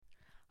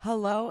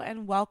Hello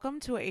and welcome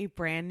to a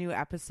brand new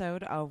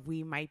episode of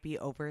We Might Be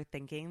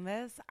Overthinking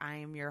This. I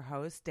am your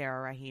host,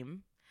 Dara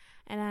Rahim.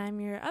 And I'm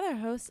your other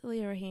host,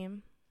 Leah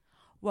Rahim.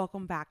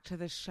 Welcome back to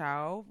the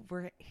show.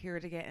 We're here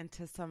to get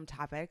into some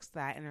topics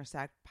that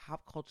intersect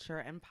pop culture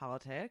and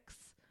politics.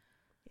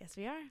 Yes,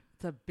 we are.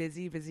 It's a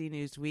busy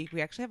news week.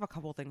 We actually have a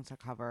couple things to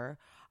cover.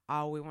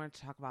 We wanted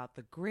to talk about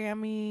the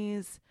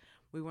Grammys.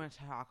 We wanted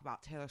to talk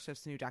about Taylor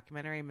Swift's new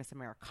documentary, Miss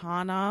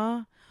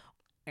Americana,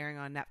 airing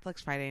on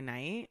Netflix Friday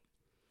night.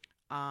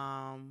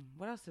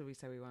 What else did we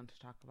say we wanted to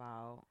talk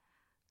about?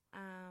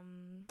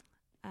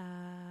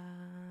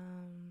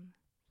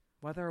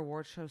 Whether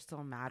award shows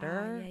still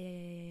matter.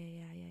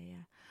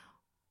 Yeah.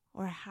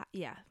 Or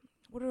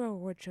what do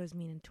award shows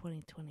mean in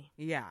 2020?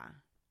 Yeah.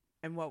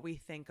 And what we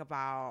think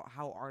about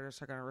how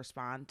artists are going to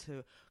respond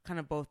to kind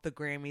of both the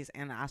Grammys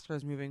and the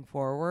Oscars moving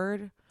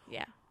forward.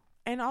 Yeah.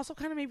 And also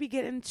kind of maybe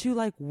get into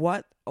like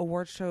what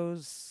award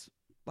shows,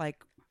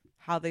 like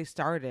how they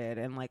started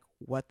and like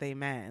what they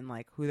meant and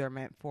like who they're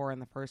meant for in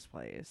the first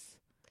place.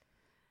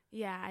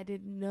 Yeah, I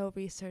did no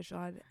research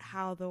on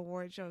how the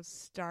award shows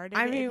started.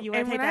 I mean,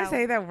 and when I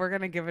say that we're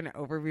going to give an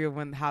overview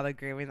of how the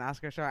Grammys and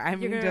Oscars started, I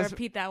mean, you're going to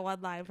repeat that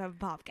one line from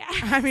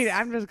podcast. I mean,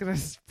 I'm just going to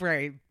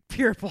spray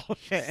pure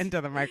bullshit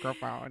into the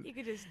microphone. You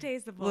could just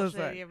taste the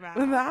bullshit in your mouth.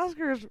 When the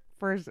Oscars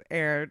first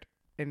aired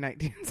in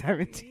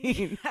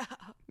 1917.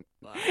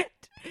 What?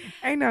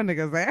 Ain't no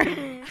niggas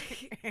there.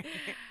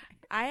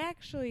 I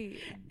actually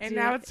and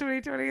now it's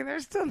 2020 and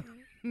there's still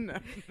no.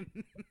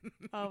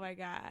 Oh my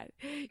god,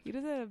 you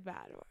just said a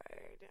bad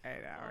word. I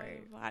know,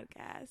 right?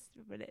 Podcast,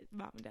 but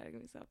mom and dad are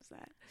gonna be so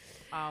upset.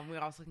 We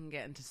also can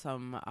get into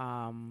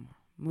some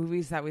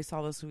movies that we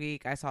saw this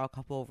week. I saw a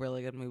couple of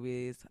really good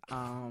movies.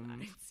 I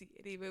didn't see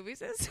any movies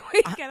this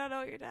week. I don't know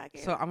what you're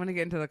talking. So I'm gonna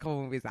get into the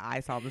couple movies that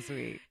I saw this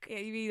week. Yeah,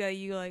 you mean that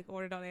you like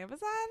ordered on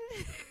Amazon?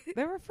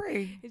 They were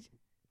free.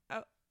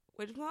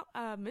 Which one?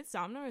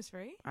 Midsommar is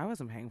free. I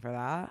wasn't paying for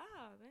that.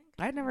 Oh,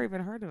 I'd never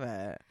even heard of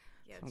it.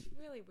 Yeah, it's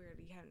really weird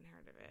you hadn't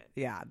heard of it.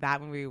 Yeah,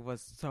 that movie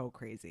was so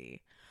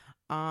crazy.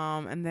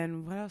 And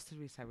then what else did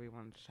we say we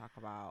wanted to talk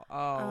about?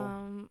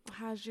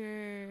 How's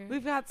your...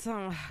 We've got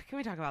some... Can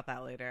we talk about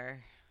that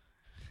later?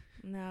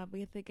 No, we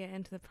have to get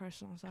into the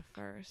personal stuff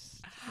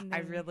first. I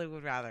really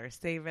would rather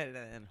save it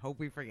and hope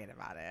we forget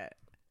about it.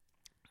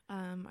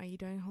 Are you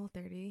doing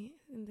Whole30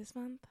 in this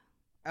month?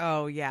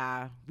 Oh,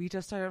 yeah. We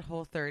just started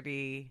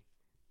Whole30.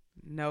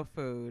 No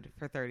food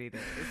for 30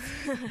 days.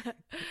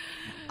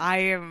 I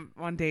am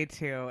on day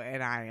 2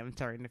 and I am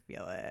starting to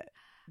feel it.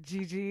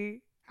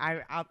 Gigi,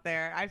 I'm out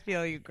there. I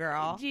feel you,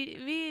 girl. Me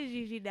and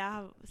Gigi now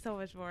have so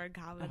much more in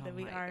common than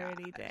we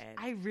already did.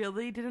 I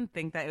really didn't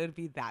think that it would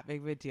be that big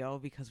of a deal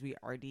because we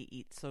already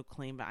eat so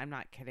clean, but I'm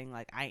not kidding.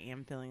 Like, I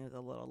am feeling like a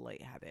little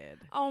lightheaded.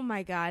 Oh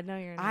my God, no,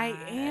 you're not. I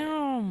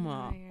am.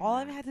 No, all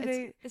I've had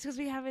today. It's because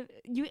we haven't.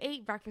 You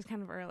ate breakfast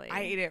kind of early.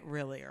 I ate it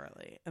really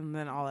early, and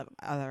then all I've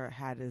ever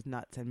had is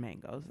nuts and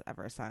mangoes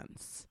ever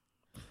since.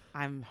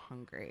 I'm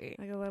hungry.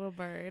 Like a little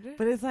bird.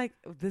 But it's like,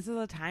 this is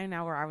a time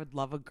now where I would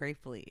love a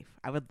grape leaf.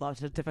 I would love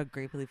to dip a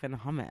grape leaf in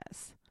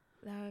hummus.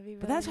 That would be really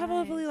But that's nice.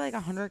 probably like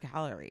 100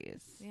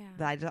 calories. Yeah.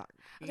 That I just,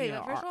 okay,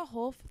 but first of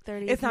all,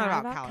 Whole30 it's is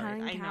not about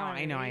calories. I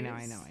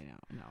know.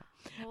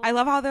 I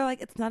love how they're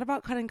like, it's not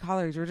about cutting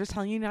calories. We're just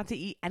telling you not to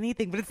eat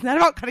anything, but it's not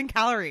about cutting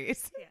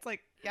calories. Yeah. It's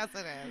like, yes, it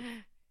is.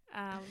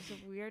 So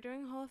we are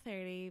doing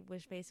Whole30,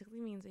 which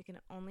basically means we can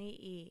only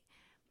eat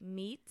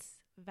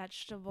meats,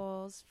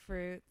 vegetables,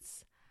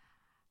 fruits,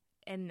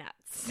 and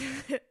nuts.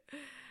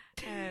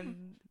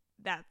 And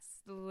that's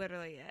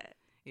literally it.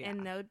 Yeah.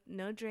 And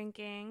no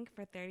drinking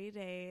for 30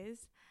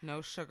 days.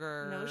 No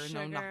sugar.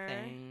 No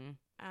nothing.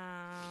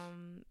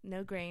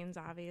 No grains,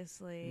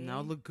 obviously.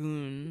 No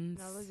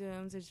legumes.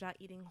 It's about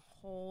eating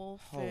whole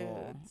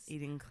foods.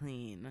 Eating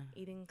clean.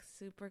 Eating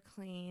super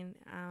clean.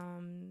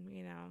 I'm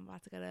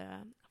about to go to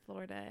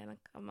Florida in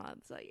a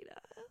month, so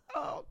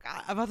Oh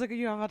God, I'm about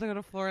to go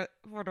to Florida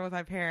with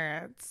my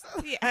parents.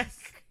 Yes.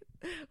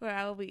 Where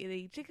I will be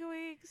eating chicken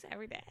wings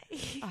every day.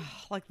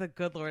 Like the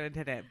good Lord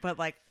intended. But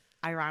like,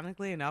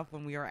 ironically enough,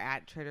 when we were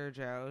at Trader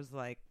Joe's,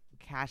 like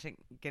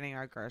getting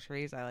our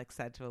groceries, I like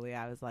said to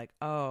Aaliyah, I was like,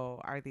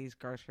 oh, are these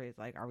groceries,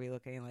 like, are we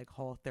looking like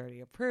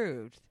Whole30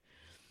 approved?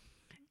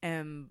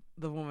 And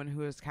the woman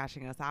who was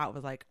cashing us out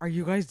was like, are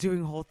you guys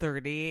doing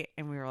Whole30?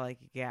 And we were like,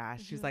 yeah.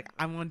 She's like,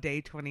 I'm on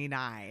day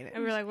 29.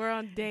 And we're like, we're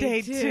on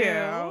day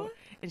 2.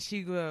 And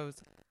she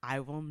goes, I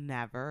will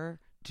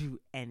never do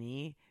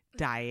any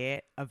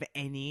diet of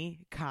any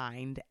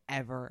kind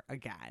ever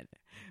again.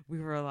 We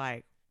were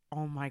like,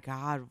 oh my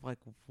God, like,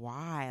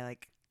 why?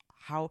 Like,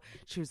 how?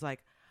 She was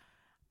like,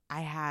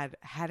 I had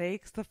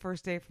headaches the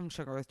first day from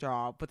sugar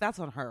withdrawal, but that's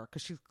on her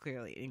because she's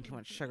clearly eating too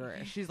much sugar.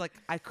 She's like,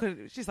 I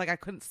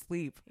couldn't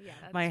sleep. Yeah,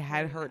 my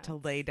head hurt to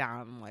lay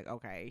down. I'm like,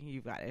 okay,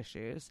 you've got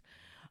issues.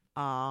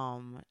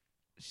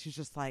 She's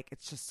just like,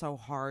 it's just so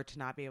hard to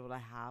not be able to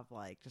have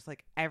like just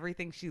like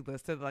everything she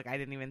listed, like I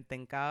didn't even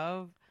think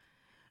of.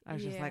 I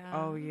was just like,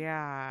 oh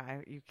yeah,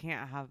 you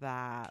can't have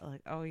that.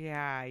 Like, oh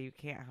yeah, you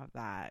can't have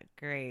that.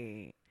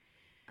 Great.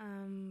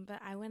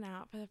 But I went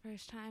out for the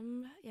first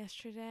time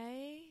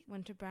yesterday.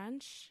 Went to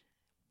brunch.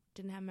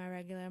 Didn't have my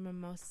regular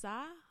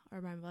mimosa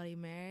or my Bloody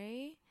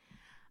Mary.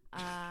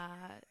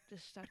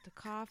 Just stuck to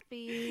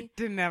coffee.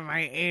 Didn't have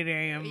my 8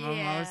 a.m. Yeah,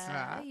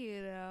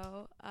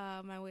 mimosa.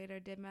 my waiter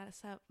did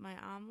mess up my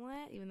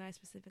omelet, even though I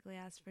specifically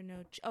asked for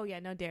no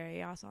no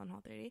dairy, also on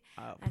Whole30.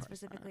 I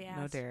specifically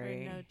asked for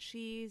no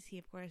cheese. He,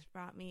 of course,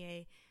 brought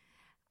me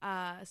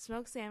a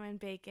smoked salmon,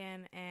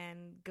 bacon,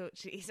 and goat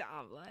cheese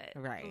omelet.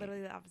 Right.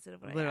 Literally the opposite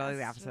of what Literally I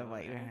the asked opposite of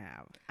what you for.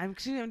 have. I'm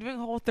doing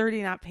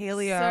Whole30, not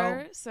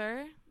paleo.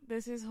 Sir,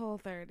 this is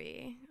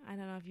Whole30. I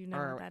don't know if you know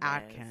or what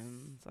that is.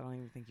 Atkins. I don't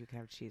even think you can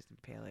have cheese in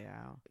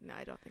paleo. No,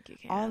 I don't think you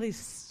can. All these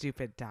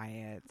stupid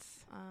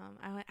diets.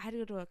 I had to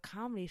go to a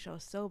comedy show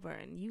sober,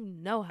 and you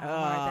know how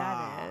hard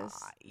that is.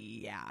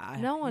 Yeah.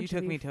 No one You should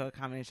took be me to a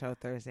comedy show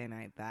Thursday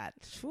night.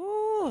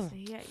 So,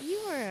 yeah, you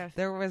were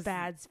there was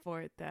bad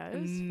sport though.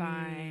 It was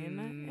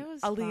fine. It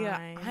was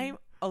Aaliyah, fine.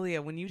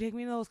 Aaliyah, when you take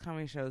me to those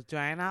comedy shows, do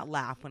I not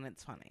laugh when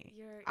it's funny?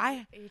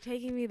 You're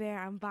taking me there.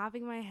 I'm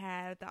bobbing my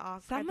head at the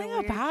awkward. Something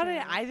about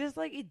it. I just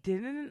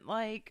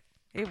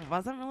it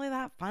wasn't really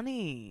that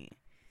funny.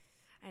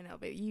 I know,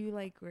 but you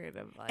weird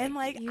of and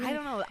I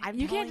don't know.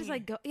 You can't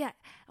just go. Yeah,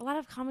 a lot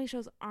of comedy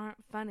shows aren't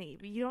funny,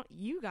 but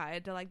you got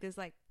into this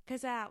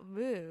piss out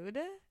mood.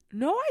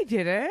 No, I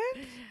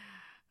didn't.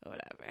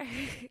 Whatever.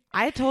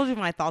 I told you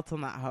my thoughts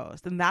on that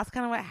host, and that's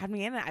kind of what had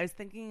me in it. I was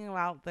thinking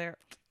about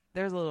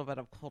there's a little bit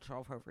of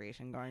cultural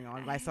appropriation going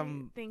on by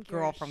some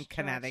girl from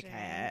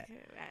Connecticut.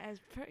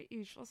 As per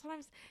usual,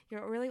 sometimes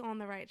you're really on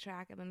the right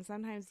track, and then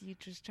sometimes you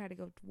just try to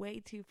go way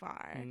too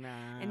far,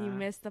 and you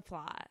miss the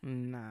plot.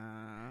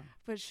 Nah.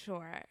 For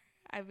sure.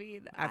 I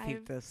mean,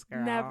 I've this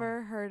girl.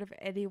 Never heard of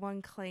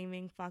anyone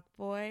claiming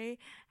fuckboy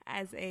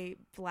as a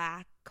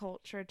black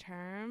culture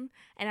term,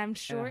 and I'm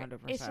sure it 100%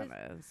 it's just,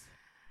 is.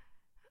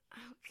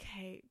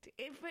 Okay,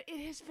 but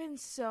it has been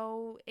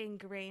so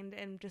ingrained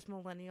in just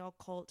millennial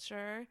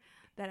culture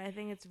that I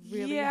think it's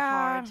really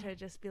hard to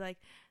just be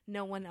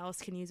no one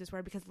else can use this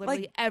word because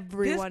literally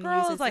everyone this girl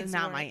uses is this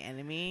not word. my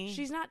enemy.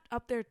 She's not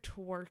up there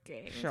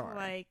twerking. Sure.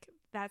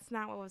 That's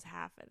not what was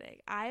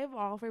happening. I am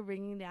all for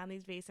bringing down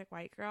these basic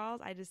white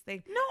girls. I just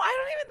think... No, I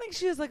don't even think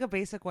she is a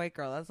basic white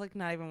girl. That's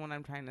not even what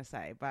I'm trying to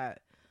say. But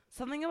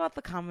something about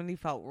the comedy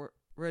felt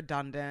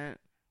redundant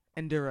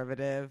and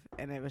derivative.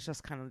 And it was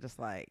just kind of just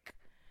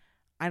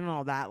I don't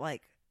know, that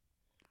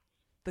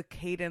the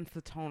cadence,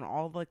 the tone,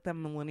 all the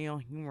millennial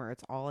humor,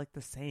 it's all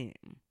the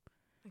same.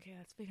 Okay,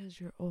 that's because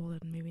you're old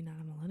and maybe not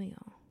a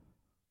millennial.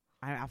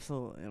 I'm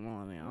absolutely a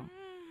millennial.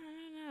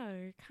 I don't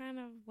know. You're kind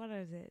of, what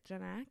is it,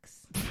 Gen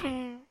X?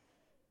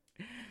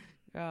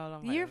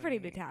 Girl, you're pretty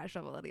detached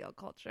from millennial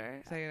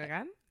culture. Say it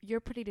again? You're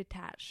pretty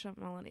detached from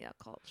millennial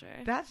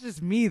culture. That's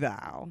just me,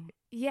 though.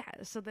 Yeah,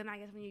 so then I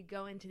guess when you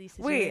go into these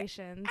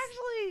situations... Wait,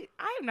 actually,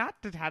 I am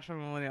not detached from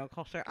millennial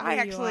culture. Oh,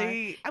 I'm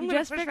going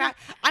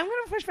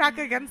to push back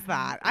against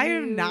that. I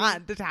am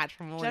not detached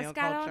from millennial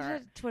culture. Just got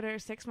onto Twitter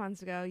 6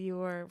 months ago. You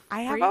were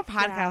I have a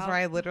podcast where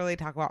I literally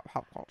talk about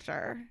pop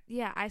culture.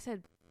 Yeah, I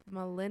said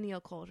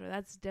millennial culture.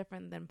 That's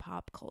different than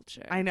pop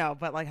culture. I know,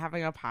 but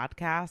having a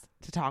podcast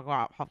to talk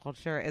about pop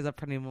culture is a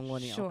pretty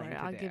millennial thing to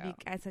I'll do. give you.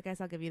 I guess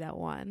I'll give you that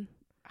one.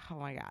 Oh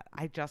my god,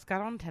 I just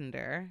got on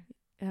Tinder.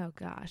 Oh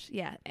gosh,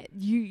 yeah.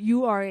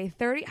 You are a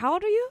 30. How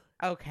old are you?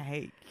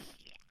 Okay,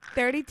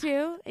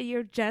 32, and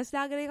you're just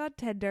now getting on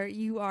Tinder.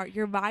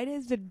 Your mind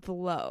has been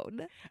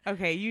blown.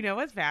 Okay, you know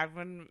what's bad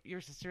when your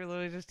sister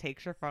literally just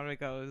takes your phone and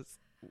goes,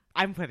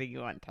 I'm putting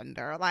you on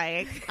Tinder.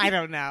 I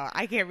don't know.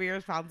 I can't be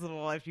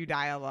responsible if you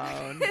die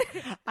alone.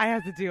 I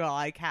have to do all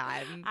I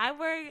can. I'm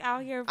working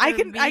out here for I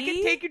can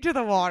me. take you to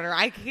the water.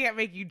 I can't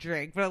make you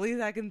drink, but at least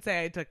I can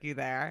say I took you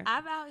there.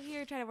 I'm out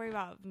here trying to worry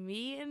about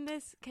me in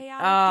this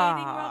chaotic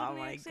dating world. Oh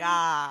my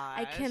god!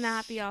 I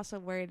cannot be also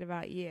worried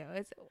about you.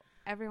 It's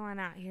everyone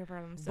out here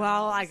for themselves.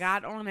 Well, I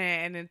got on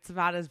it, and it's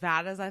about as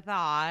bad as I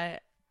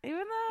thought. Even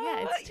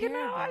though, it's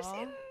terrible.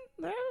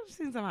 I've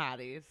seen some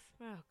hotties.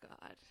 Oh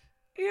god.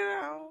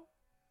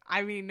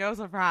 I mean, no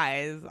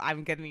surprise.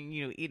 I'm getting,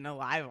 eaten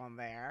alive on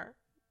there.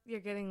 You're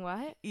getting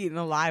what? Eaten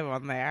alive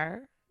on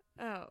there.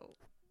 Oh,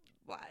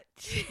 what?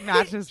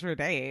 Not just for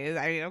days.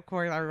 I mean, of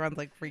course, everyone's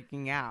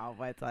freaking out,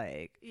 but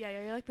it's yeah,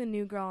 you're like the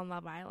new girl on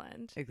Love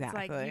Island.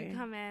 Exactly. It's you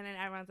come in and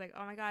everyone's like,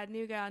 oh my god,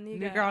 new girl, new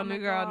girl, girl, new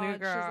girl, new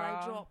girl.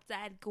 She's drop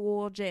dead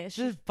gorgeous.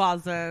 Just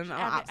buzzing,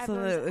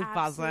 absolutely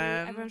buzzing.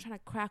 Everyone's trying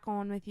to crack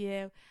on with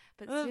you.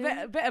 But soon,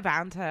 a bit of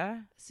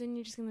banter. Soon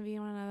you're just gonna be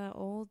one of the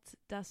old,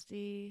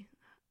 dusty.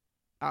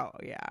 Oh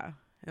yeah,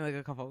 in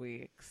a couple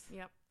weeks.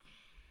 Yep.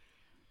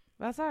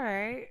 That's all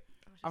right.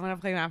 I'm gonna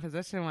play my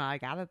position while I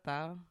got it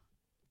though.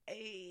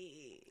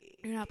 Hey.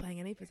 You're not playing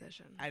any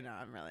position. I know,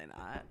 I'm really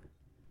not.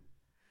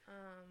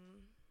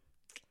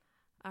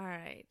 All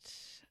right.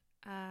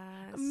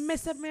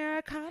 Miss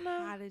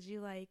Americana. How did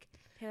you like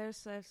Taylor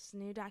Swift's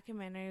new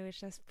documentary,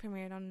 which just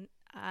premiered on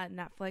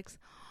Netflix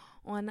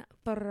on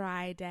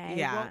Friday?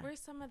 Yeah. What were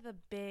some of the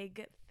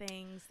big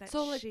things that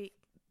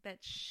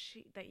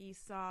that you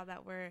saw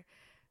that were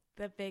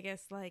the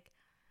biggest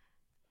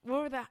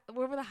what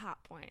were the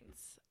hot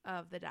points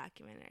of the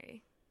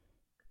documentary?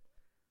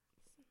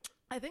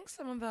 I think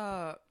some of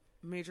the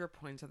major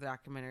points of the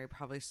documentary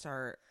probably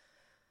start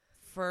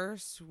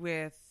first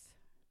with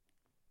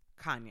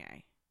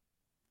Kanye.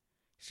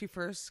 She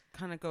first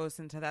kind of goes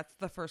into, that's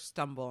the first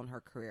stumble in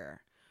her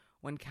career,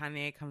 when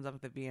Kanye comes up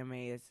with the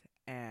VMAs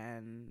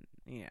and,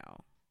 you know,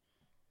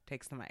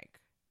 takes the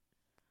mic.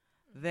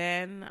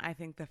 Then I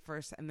think the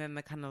first, and then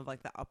the kind of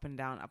like the up and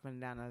down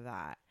of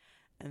that.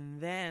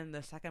 And then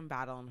the second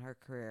battle in her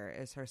career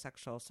is her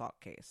sexual assault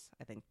case.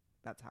 I think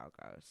that's how it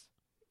goes.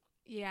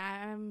 Yeah,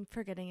 I'm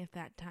forgetting if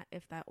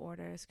that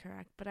order is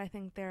correct, but I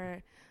think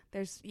there's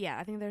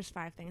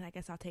 5 things. I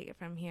guess I'll take it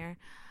from here.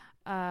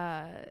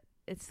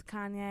 It's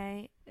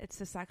Kanye. It's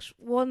the sexual.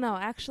 Well, no,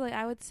 actually,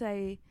 I would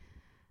say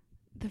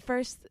the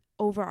first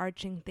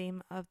overarching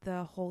theme of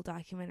the whole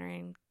documentary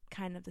and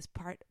kind of this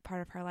part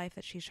of her life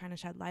that she's trying to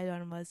shed light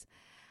on was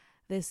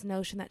this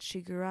notion that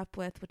she grew up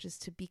with, which is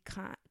to be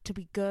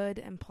good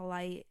and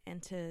polite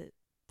and to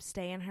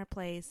stay in her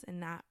place and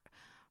not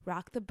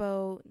rock the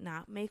boat,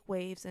 not make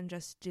waves, and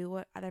just do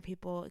what other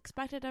people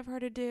expected of her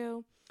to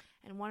do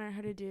and wanted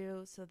her to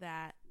do, so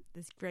that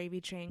this gravy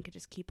train could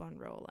just keep on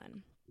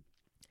rolling.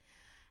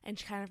 And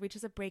she kind of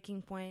reaches a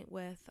breaking point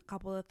with a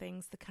couple of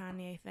things, the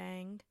Kanye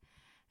thing,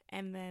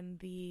 and then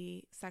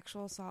the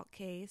sexual assault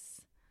case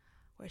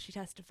where she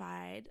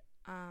testified,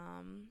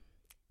 and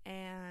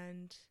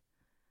then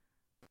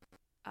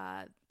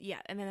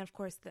of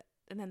course the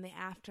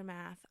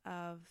aftermath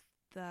of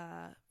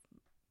the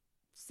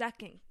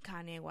second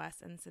Kanye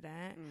West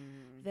incident,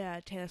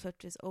 the Taylor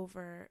Swift is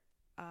over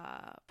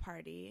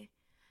party.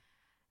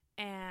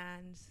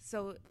 And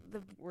so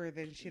where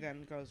then she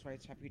then goes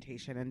writes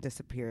Reputation and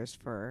disappears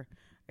for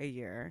a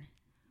year.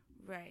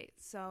 Right.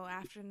 So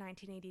after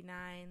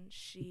 1989,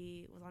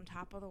 she was on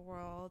top of the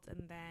world,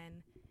 and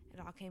then it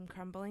all came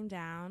crumbling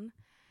down,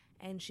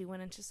 and she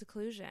went into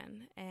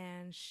seclusion,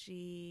 and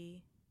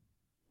she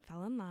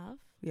fell in love.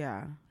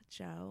 Yeah.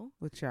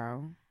 With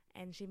Joe.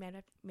 And she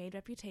made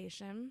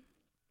Reputation,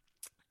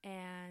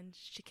 and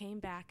she came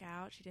back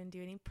out. She didn't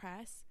do any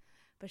press,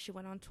 but she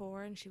went on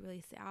tour and she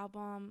released the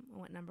album,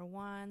 went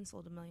 #1,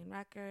 sold 1 million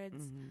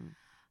records.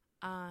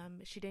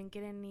 She didn't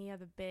get any of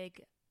the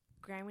big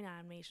Grammy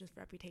nominations for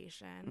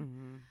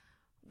Reputation,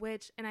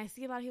 which, and I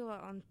see a lot of people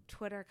on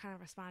Twitter kind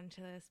of responding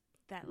to this,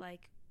 that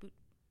like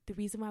the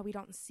reason why we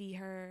don't see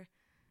her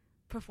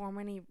perform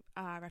any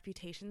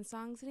Reputation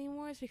songs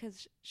anymore is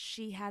because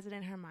she has it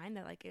in her mind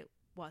that like it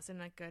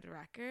wasn't a good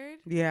record.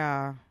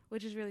 Yeah.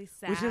 Which is really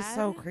sad. Which is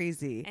so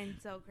crazy.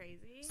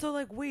 So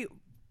like, wait,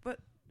 but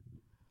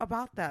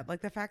about that,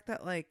 like the fact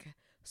that like,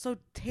 so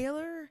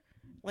Taylor,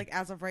 like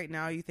as of right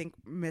now, you think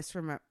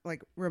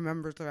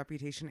remembers the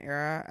Reputation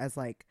era as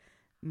like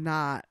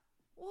not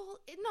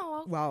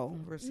well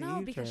received?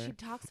 No, because she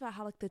talks about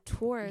how like the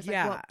tour is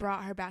like what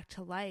brought her back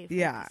to life.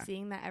 Yeah. Like,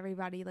 seeing that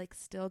everybody like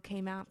still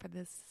came out for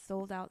this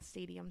sold out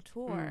stadium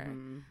tour.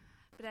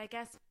 But I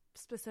guess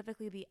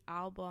specifically the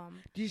album.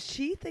 Do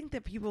she think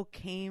that people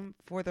came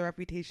for the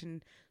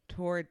Reputation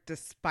tour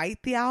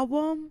despite the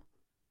album?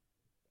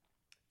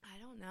 I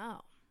don't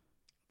know.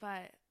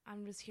 But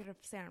I'm just here to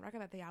say on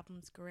record that the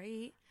album's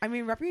great. I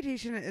mean,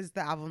 Reputation is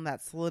the album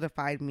that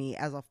solidified me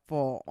as a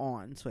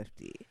full-on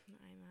Swiftie.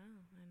 I know.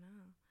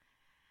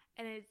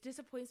 And it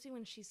disappoints me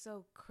when she's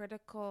so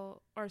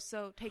critical, or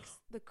so takes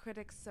the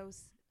critics so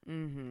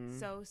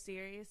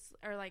serious,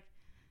 or like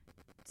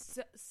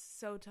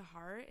so to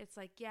heart. It's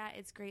like, yeah,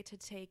 it's great to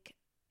take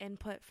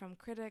input from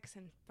critics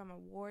and from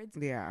awards,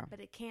 but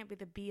it can't be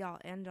the be-all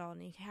end-all,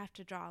 and you have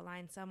to draw a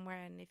line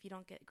somewhere. And if you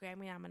don't get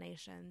Grammy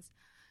nominations,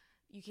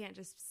 you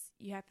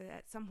have to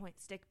at some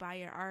point stick by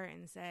your art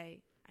and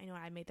say, I know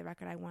I made the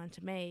record I wanted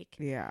to make.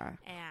 Yeah.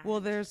 Well,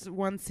 there's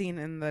one scene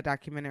in the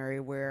documentary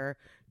where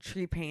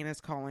Tree Payne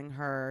is calling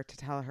her to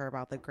tell her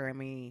about the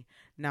Grammy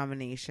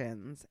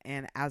nominations.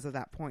 And as of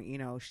that point, you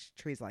know,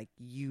 Tree's like,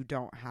 you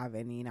don't have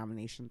any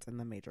nominations in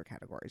the major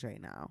categories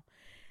right now.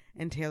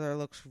 And Taylor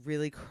looks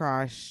really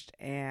crushed.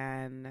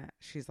 And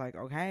she's like,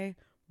 okay,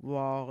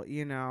 well,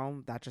 you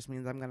know, that just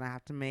means I'm going to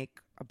have to make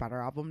a better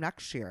album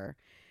next year.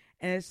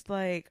 And it's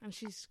like, and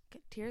she's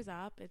tears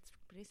up. It's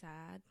pretty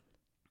sad.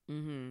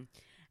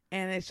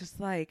 And it's just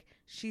like,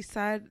 she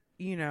said,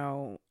 you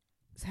know,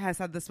 has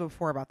said this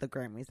before about the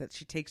Grammys, that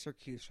she takes her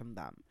cues from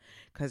them.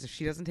 Because if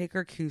she doesn't take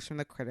her cues from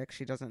the critics,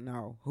 she doesn't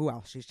know who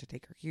else she should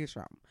take her cues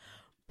from.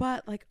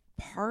 But like,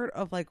 part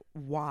of like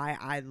why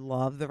I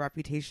love the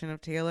Reputation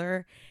of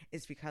Taylor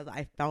is because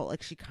I felt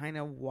like she kind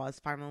of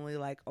was finally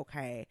like,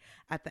 okay,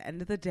 at the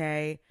end of the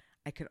day,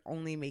 I can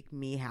only make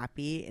me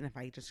happy. And if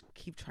I just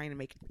keep trying to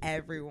make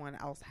everyone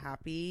else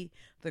happy,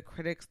 the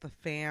critics, the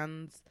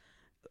fans,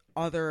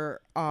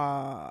 other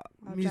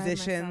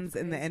musicians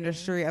in the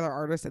industry, other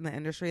artists in the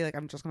industry, like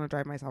I'm just going to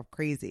drive myself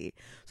crazy.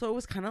 So it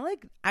was kind of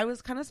like, I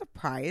was kind of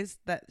surprised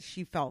that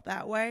she felt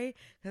that way.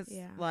 Because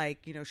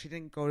like, you know, she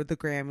didn't go to the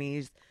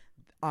Grammys.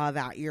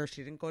 that year.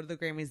 She didn't go to the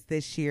Grammys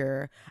this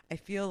year. I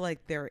feel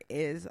like there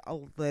is a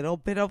little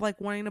bit of like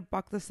wanting to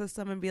buck the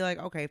system and be like,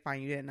 okay,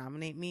 fine, you didn't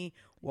nominate me.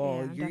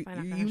 Well, you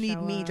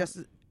need me just,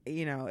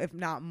 you know, if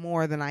not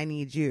more than I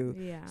need you.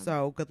 Yeah.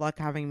 So good luck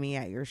having me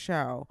at your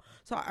show.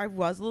 So I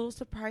was a little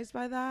surprised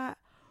by that.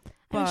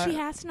 And she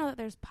has to know that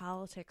there's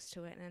politics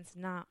to it, and it's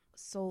not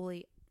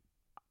solely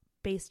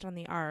based on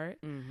the art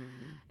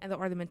and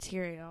or the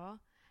material.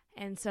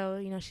 And so,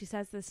 you know, she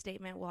says this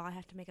statement, well, I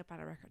have to make a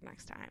better record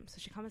next time. So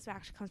she comes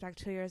back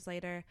 2 years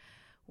later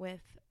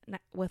with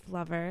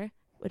Lover,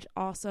 which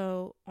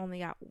also only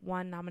got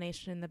one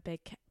nomination in the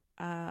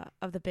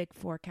big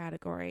four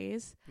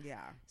categories.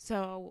 Yeah.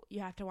 So you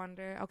have to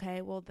wonder,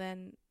 okay, well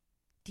then,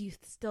 do you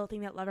still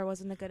think that Lover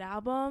wasn't a good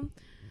album?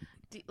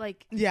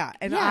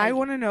 I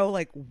want to know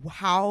like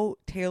how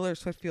Taylor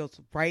Swift feels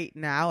right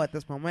now at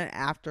this moment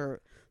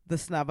after the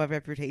snub of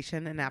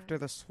Reputation and after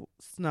the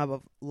snub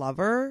of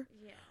Lover.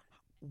 Yeah.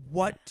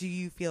 What do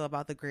you feel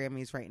about the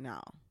Grammys right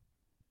now?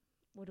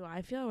 What do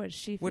I feel? What does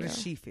she feel? What does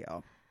she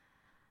feel?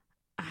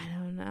 I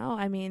don't know.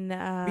 I mean,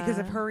 because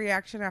of her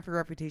reaction after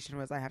Reputation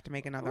was, I have to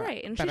make another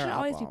right, and better she should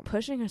always album. be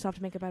pushing herself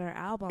to make a better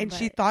album. And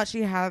she thought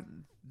she had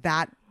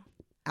that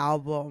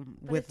album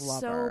with it's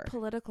Lover. So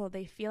political.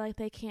 They feel like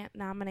they can't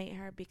nominate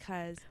her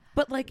because.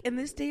 But like in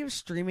this day of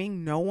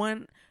streaming,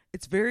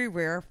 it's very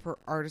rare for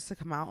artists to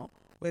come out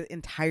with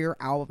entire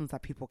albums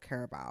that people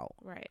care about.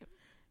 Right.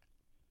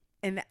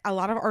 And a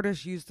lot of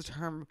artists use the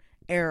term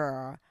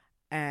era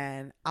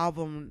and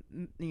album,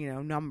 you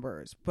know,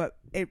 numbers, but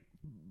it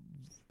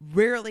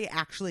rarely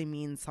actually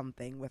means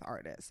something with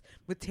artists.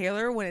 With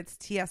Taylor, when it's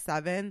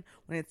TS7,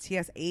 when it's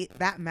TS8,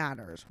 that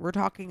matters. We're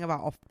talking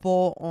about a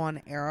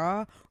full-on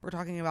era. We're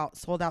talking about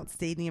sold-out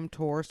stadium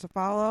tours to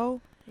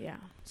follow. Yeah.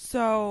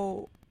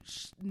 So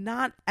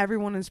not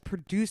everyone is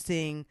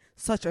producing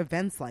such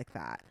events like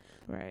that.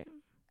 Right.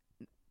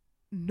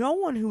 No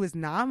one who is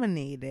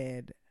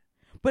nominated,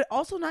 but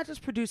also not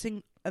just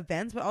producing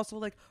events, but also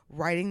like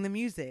writing the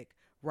music,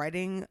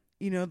 writing,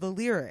 you know, the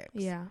lyrics.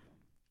 Yeah.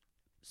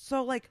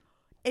 So like,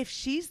 if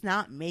she's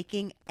not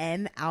making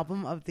an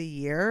album of the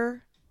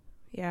year,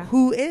 yeah,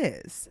 who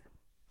is?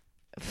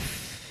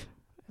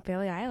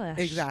 Billie Eilish.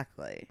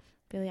 Exactly.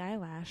 Billie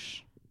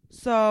Eilish.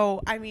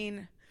 So, I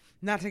mean,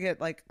 not to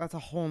get like, that's a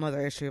whole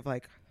nother issue of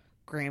like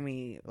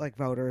Grammy like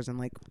voters and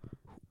like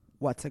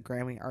what's a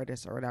Grammy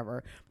artist or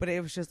whatever. But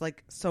it was just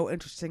like so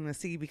interesting to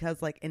see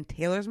because like in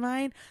Taylor's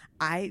mind,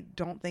 I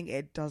don't think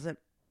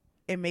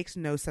it makes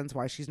no sense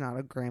why she's not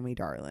a Grammy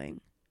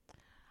darling.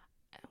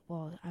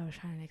 Well, I was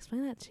trying to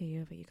explain that to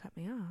you, but you cut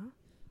me off.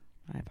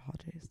 My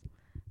apologies.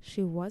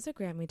 She was a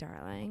Grammy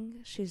darling.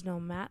 She's no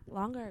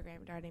longer a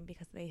Grammy darling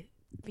because they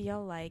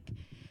feel like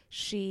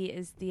she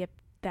is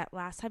that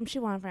last time she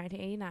won for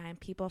 1989,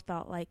 people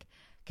felt like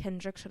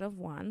Kendrick should have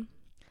won.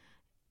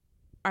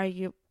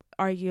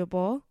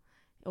 Arguable.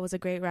 It was a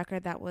great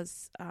record that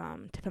was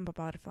To Pimp a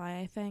Butterfly,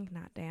 I think,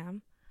 not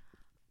Damn.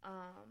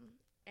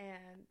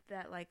 And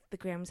that like the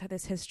Grammys had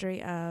this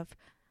history of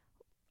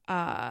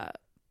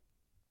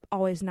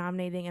always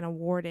nominating and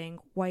awarding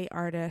white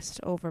artists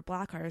over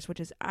black artists, which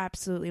is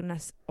absolutely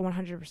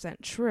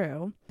 100%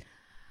 true.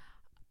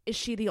 Is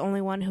she the only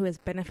one who has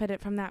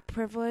benefited from that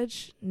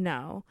privilege?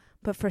 No.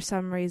 But for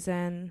some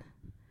reason,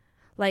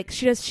 like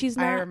she's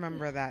not. I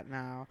remember that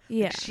now.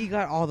 Yeah. Like, she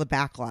got all the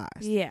backlash.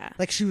 Yeah.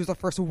 Like she was the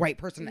first white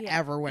person to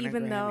ever win a Grammy.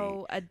 Even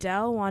though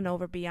Adele won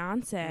over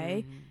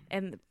Beyonce,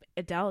 and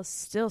Adele is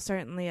still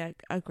certainly a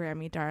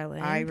Grammy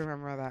darling. I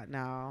remember that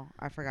now.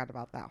 I forgot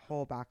about that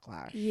whole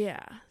backlash.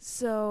 Yeah.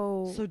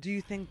 So do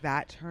you think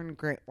that turned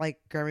like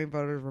Grammy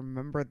voters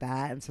remember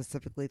that and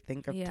specifically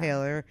think of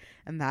Taylor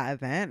and that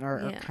event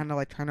or kind of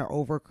like trying to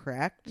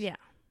overcorrect? Yeah.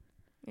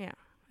 Yeah.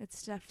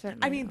 It's definitely.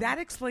 I mean, that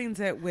explains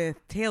it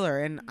with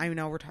Taylor, and I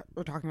know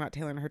we're talking about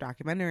Taylor and her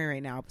documentary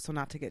right now, so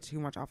not to get too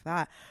much off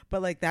that,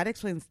 but like that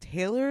explains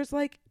Taylor's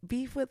like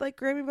beef with like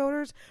Grammy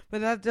voters,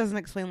 but that doesn't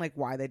explain like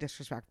why they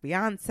disrespect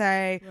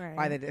Beyonce,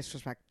 why they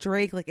disrespect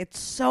Drake. Like it's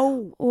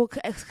so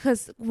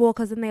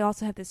because then they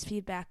also have this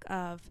feedback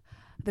of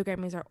the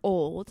Grammys are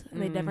old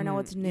and they never know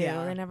what's new,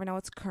 they never know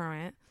what's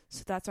current.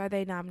 So that's why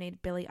they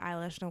nominated Billie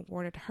Eilish and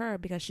awarded her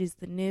because she's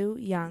the new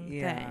young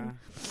thing,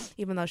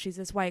 even though she's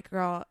this white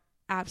girl.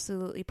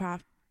 Absolutely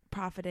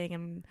profiting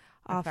and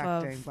off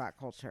of black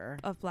culture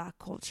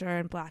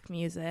and black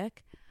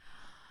music.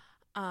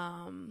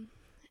 And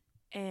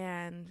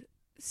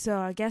so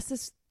I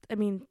guess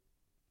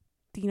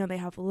they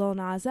have Lil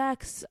Nas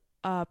X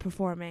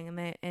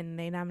performing and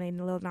they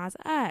nominated Lil Nas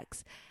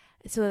X.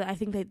 So I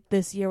think that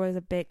this year was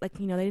a big, like,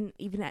 you know, they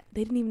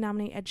didn't even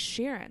nominate Ed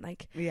Sheeran.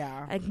 Like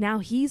now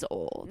he's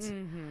old.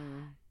 Mm-hmm.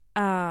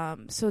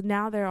 So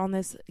now they're on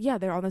this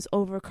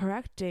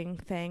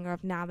overcorrecting thing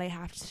of now they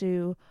have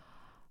to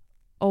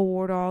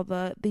award all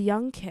the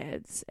young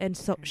kids and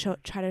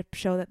try to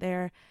show that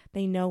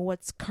they know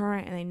what's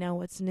current and they know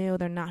what's new.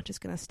 They're not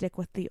just going to stick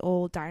with the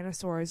old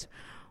dinosaurs,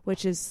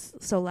 which is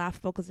so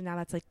laughable because now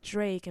that's like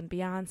Drake and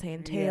Beyonce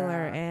and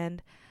Taylor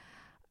and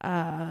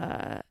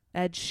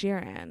Ed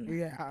Sheeran.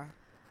 Yeah.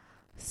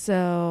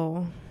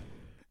 So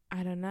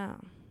I don't know.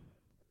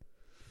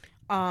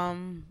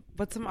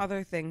 But some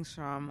other things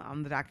from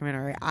the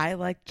documentary, I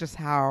like just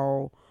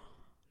how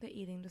The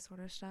eating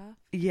disorder stuff.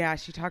 yeah,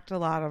 she talked a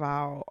lot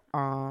about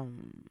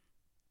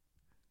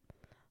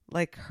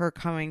like her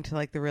coming to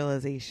like the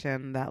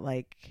realization that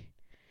like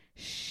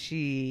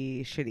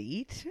she should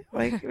eat,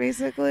 like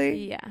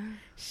basically. Yeah.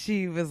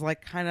 She was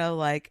like kind of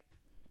like,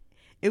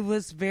 it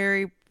was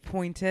very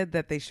pointed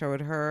that they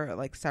showed her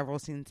like several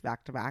scenes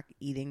back to back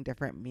eating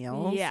different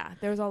meals. Yeah.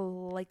 There was a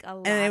lot it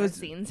of was-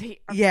 scenes.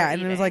 Of yeah, her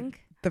and it was like eating.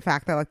 the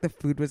fact that like the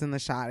food was in the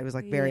shot, it was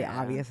like very Yeah.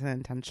 obvious and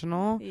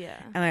intentional. Yeah.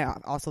 And I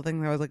also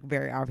think that was like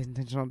very obvious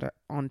intentional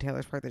on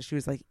Taylor's part, that she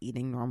was like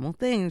eating normal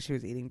things. She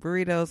was eating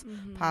burritos,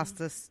 Mhm.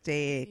 pasta,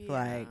 steak, Yeah.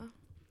 like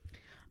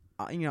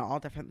you know, all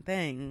different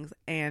things.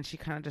 And she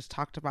kind of just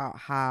talked about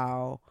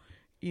how,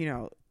 you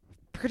know,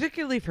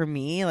 particularly for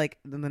me, like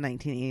in the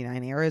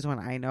 1989 era is when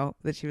I know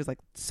that she was like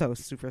so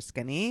super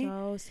skinny.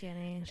 So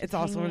skinny. It's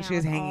also when she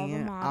was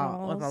hanging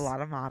out with a of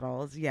lot of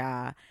models.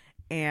 Yeah.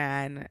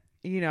 And,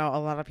 you know, a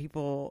lot of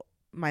people,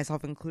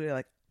 myself included,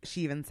 like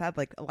she even said,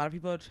 like a lot of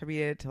people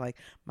attributed to like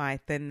my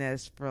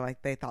thinness for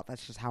like, they thought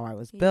that's just how I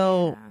was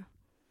built. Yeah.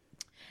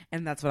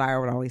 And that's what I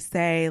would always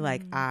say.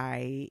 Like, Mhm.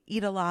 I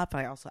eat a lot, but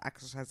I also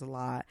exercise a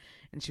lot.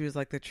 And she was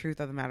like, the truth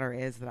of the matter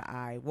is that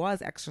I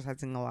was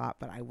exercising a lot,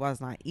 but I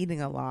was not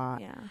eating a lot.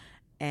 Yeah.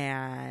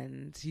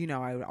 And, you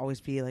know, I would always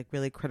be like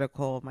really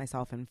critical of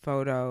myself in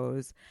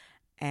photos.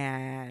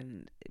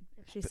 And,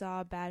 If she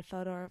saw a bad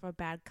photo or a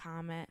bad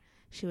comment,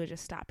 she would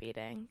just stop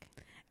eating.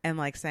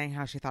 like saying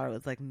how she thought it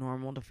was like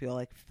normal to feel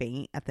like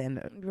faint at the end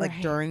of, like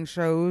Right. during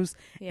shows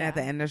Yeah. and at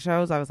the end of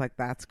shows. I was like,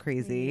 that's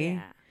crazy.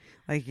 Yeah.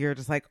 Like you're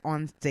just like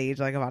on stage,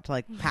 like about to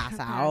like pass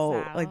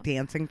out, like out.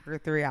 dancing for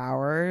 3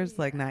 hours,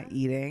 like Yeah. not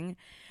eating.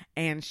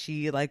 And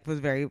she like was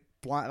very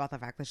blunt about the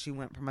fact that she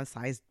went from a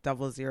size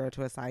 00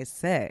 to a size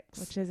 6.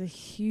 Which is a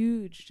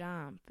huge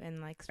jump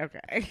and like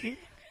okay.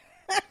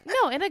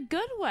 no, in a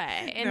good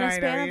way. In No, a I know,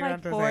 span you of don't like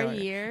have to 4 say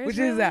it. years. Which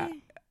is that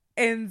really.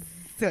 insane.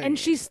 And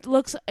she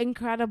looks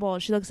incredible.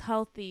 She looks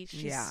healthy.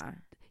 She's yeah.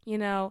 you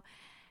know,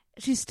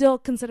 she's still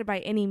considered by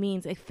any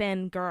means a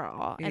thin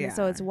girl. And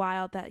so Yeah. it's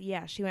wild that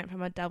she went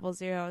from a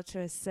 00 to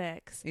a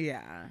 6.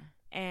 Yeah.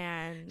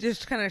 And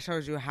Just kind of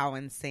shows you how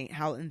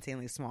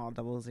insanely small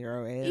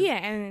 00 is. yeah,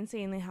 and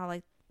insanely how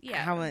like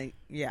How like,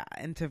 yeah,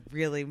 and to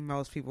really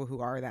most people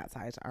who are that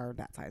size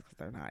because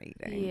they're not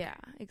eating. Yeah,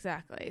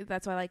 exactly.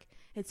 That's why like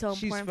it's so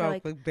She important spoke for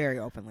like like very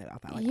openly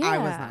about that. Like I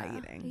was not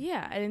eating.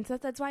 Yeah, and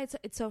that's why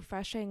it's so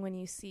frustrating when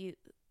you see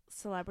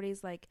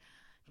celebrities like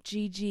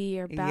Gigi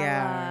or Bella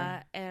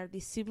Yeah. and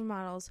these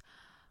supermodels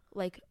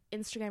like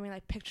Instagramming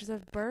like pictures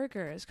of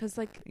burgers because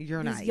like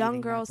You're these not young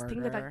eating that girls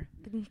think burger.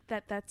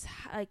 that's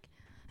like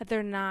that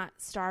they're not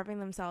starving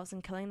themselves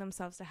and killing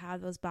themselves to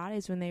have those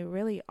bodies when they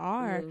really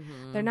are.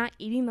 Mhm. They're not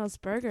eating those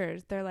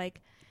burgers. They're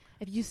like,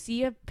 if you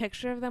see a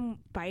picture of them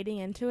biting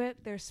into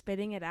it, they're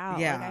spitting it out.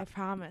 Yeah. Like, I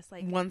promise.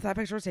 Like, Once that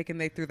picture was taken,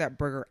 they threw that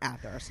burger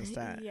at their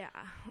assistant. yeah,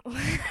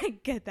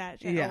 get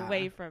that shit Yeah.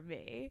 away from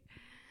me.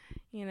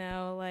 You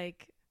know,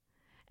 like,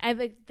 I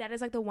like that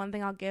is like the one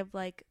thing I'll give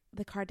like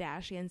the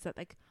Kardashians, that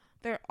like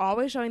they're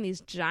always showing these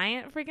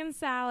giant freaking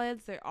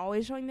salads. They're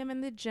always showing them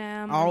in the gym.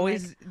 and,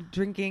 Always like,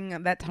 drinking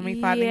that tummy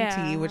flattering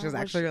tea, which is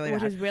actually really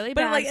which bad. is really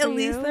But bad. like for at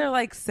least you. they're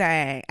like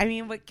saying, I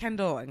mean, what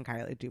Kendall and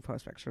Kylie do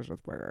post pictures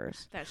with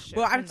burgers. That's true.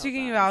 Well, I'm Kendall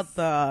speaking does.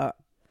 about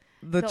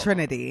the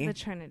Trinity. The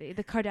Trinity,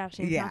 the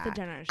Kardashians, Yeah. not the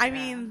Jenners. I yeah.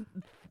 mean,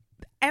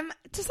 and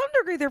to some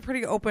degree, they're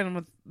pretty open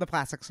with the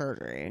plastic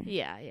surgery.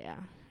 yeah.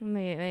 They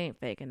ain't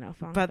faking no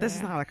funk. But this is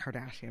there. not a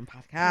Kardashian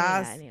podcast.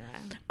 Yeah,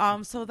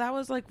 anyway. So that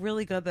was like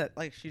really good that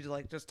like she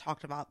like just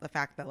talked about the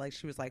fact that like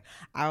she was like,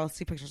 I'll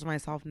see pictures of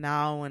myself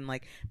now and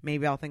like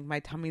maybe I'll think my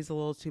tummy's a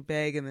little too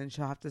big, and then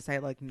she'll have to say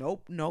like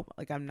nope,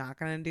 like I'm not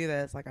gonna do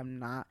this, like I'm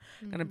not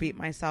gonna beat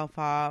Mm-hmm. myself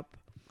up.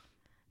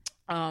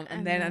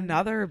 And then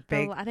another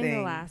big I think thing,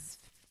 the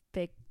last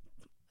big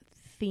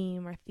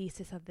theme or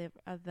thesis of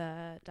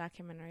the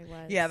documentary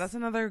was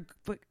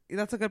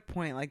that's a good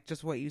point, like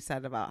just what you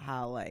said about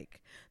how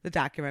like the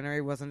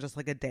documentary wasn't just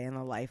like a day in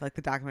the life, like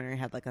the documentary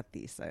had like a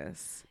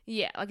thesis.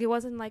 like it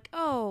wasn't like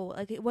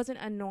it wasn't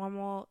a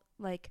normal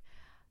like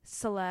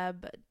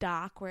celeb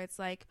doc where it's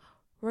like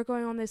we're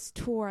going on this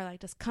tour, like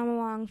just come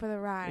along for the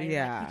ride.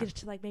 Yeah. Like, you get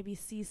to like maybe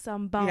see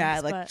some bumps. Yeah,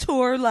 like but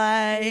tour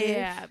life.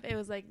 yeah, it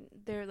was like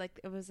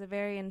it was a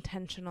very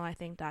intentional, I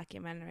think,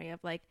 documentary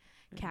of like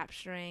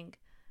capturing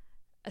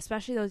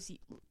especially those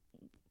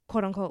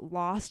quote unquote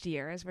lost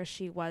years where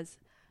she was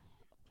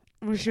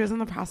Well, she was in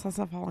the process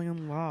of falling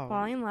in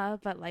love.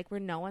 but like where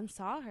no one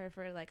saw her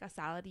for like a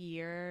solid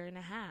year and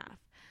a half.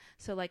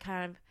 So like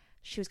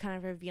she was kind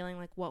of revealing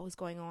like what was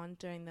going on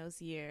during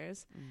those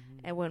years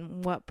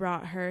and what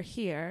brought her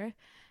here.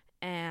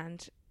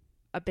 And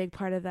a big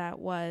part of that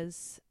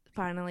was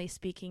finally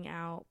speaking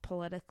out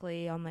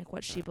politically on like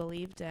what she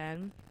believed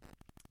in,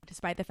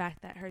 despite the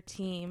fact that her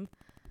team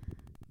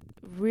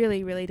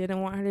really, really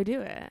didn't want her to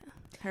do it.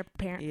 her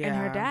parent and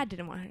her dad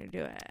didn't want her to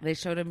do it. They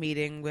showed a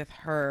meeting with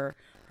her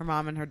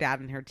mom and her dad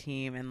and her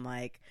team, and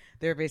like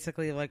they're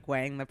basically like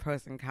weighing the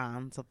pros and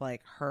cons of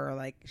like her,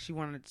 like she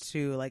wanted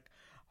to like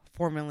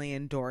formally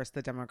endorse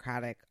the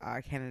Democratic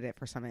candidate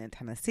for Senate in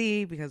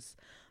Tennessee because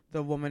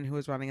the woman who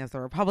was running as the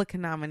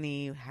Republican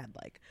nominee had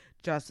like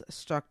just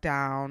struck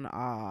down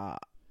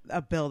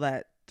a bill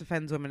that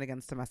defends women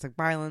against domestic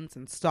violence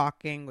and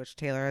stalking, which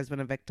Taylor has been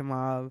a victim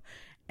of,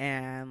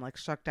 and like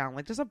struck down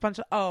like just a bunch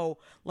of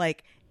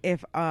like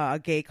if a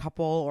gay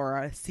couple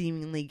or a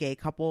seemingly gay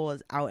couple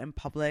is out in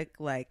public,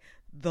 like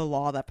the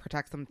law that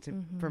protects them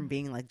from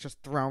being like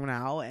just thrown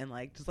out, and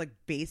like just like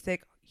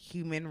basic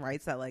human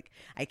rights that like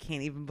I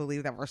can't even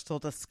believe that we're still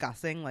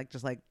discussing, like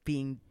just like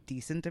being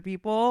decent to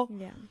people.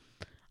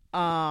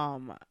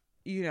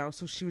 You know,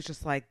 so she was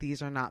just like,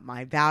 these are not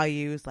my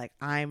values. Like,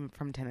 I'm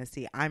from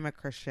Tennessee. I'm a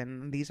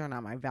Christian. These are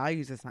not my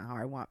values. It's not how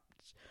I want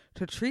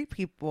to treat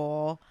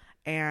people.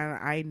 And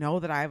I know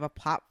that I have a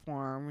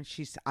platform.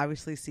 She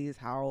obviously sees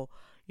how,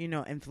 you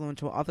know,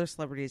 influential other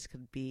celebrities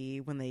could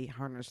be when they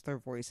harness their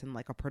voice in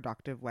like a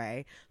productive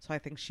way. So I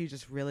think she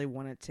just really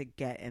wanted to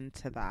get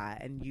into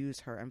that and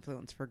use her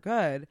influence for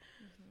good.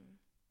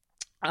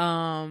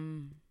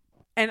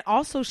 And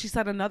also she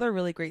said another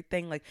really great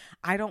thing, like,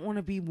 I don't want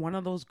to be one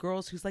of those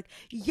girls who's like,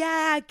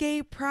 yeah,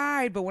 gay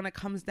pride, but when it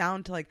comes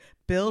down to like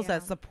bills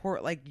that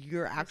support like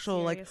your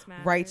actual like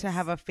right to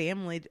have a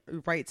family,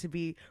 right to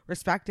be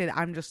respected,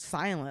 I'm just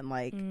silent.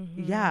 Like,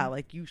 yeah,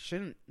 like you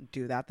shouldn't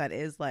do that. That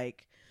is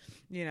like,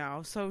 you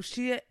know, so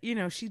she, you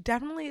know, she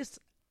definitely is.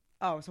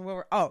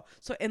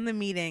 So in the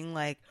meeting,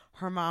 like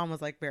her mom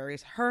was like her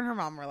and her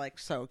mom were like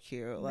so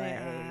cute. Like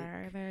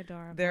they're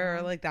adorable.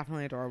 They're like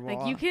definitely adorable.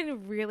 Like you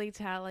can really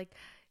tell, like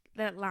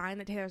that line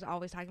that Taylor's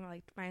always talking about,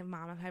 like my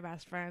mom is my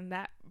best friend.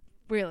 That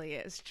really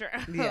is true.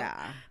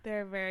 Yeah,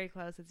 they're very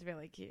close. It's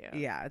really cute.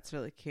 Yeah, it's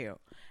really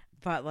cute.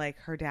 But like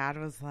her dad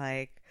was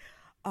like,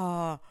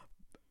 Bob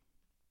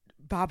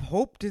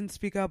Hope didn't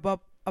speak up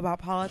about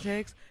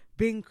politics.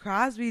 Bing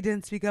Crosby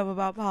didn't speak up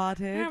about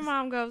politics. Her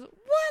mom goes,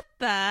 what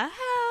the hell?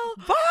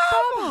 Bob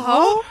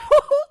Hope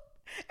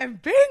and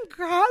Bing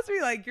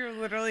Crosby. Like, you're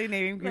literally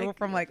naming people like,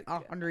 from like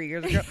 100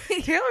 years ago.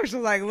 Taylor's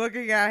just like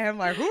looking at him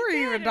like, who are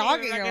you even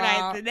talking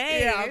about? The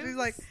names. Yeah, she's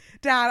like,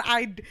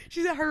 Dad,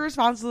 she said her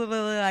response was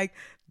literally like,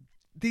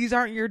 these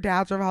aren't your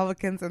dad's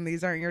Republicans and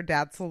these aren't your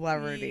dad's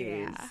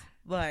celebrities. Yeah.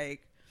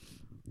 Like,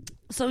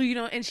 so, you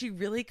know, and she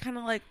really kind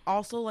of like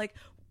also like,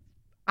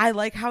 I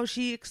like how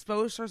she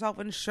exposed herself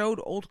and showed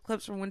old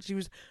clips from when she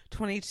was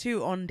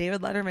 22 on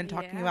David Letterman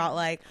talking about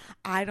like,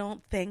 I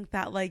don't think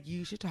that like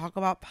you should talk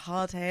about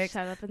politics.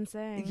 Shut up and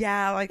sing.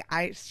 Yeah, like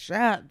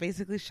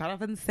basically shut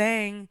up and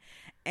sing.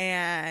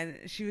 And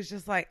she was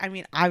just like, I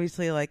mean,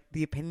 obviously like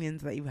the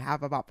opinions that you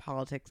have about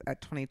politics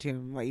at 22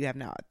 and what you have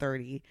now at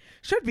 30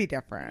 should be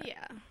different.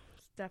 Yeah,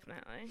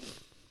 definitely.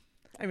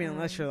 I mean,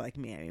 unless you're like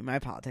me. I mean, my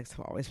politics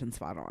have always been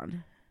spot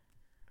on.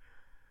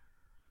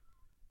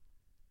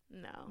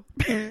 No.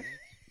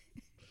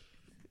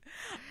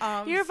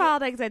 Your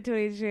politics at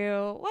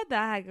 22, what the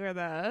heck were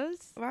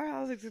those? My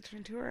politics at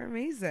 22 are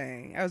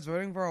amazing. I was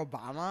voting for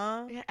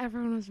Obama. Yeah,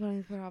 everyone was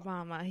voting for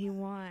Obama. He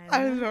won.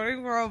 I was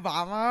voting for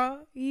Obama.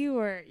 You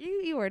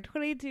were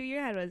 22.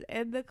 Your head was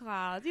in the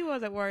clouds. You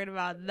wasn't worried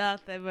about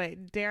nothing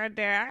but Dara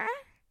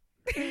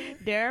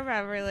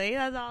Beverly.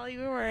 That's all you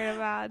were worried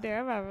about.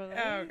 Dara Beverly.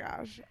 Oh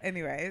gosh.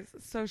 Anyways,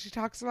 so she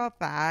talks about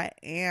that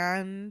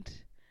and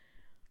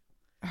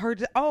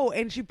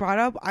and she brought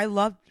up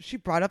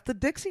the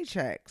Dixie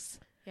Chicks.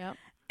 Yep.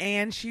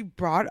 And she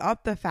brought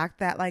up the fact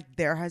that like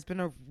there has been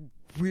a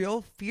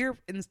real fear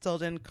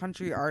instilled in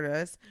country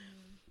artists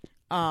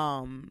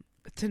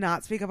to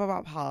not speak up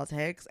about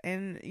politics.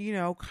 And, you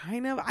know,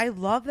 kind of I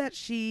love that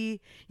she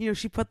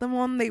put them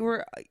on, they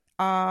were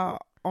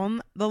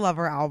on the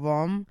Lover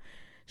album.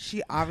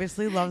 She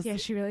obviously loves. Yeah,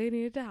 she really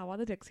needed to help out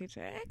the Dixie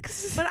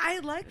Chicks. But I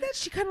like that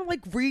she kind of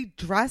like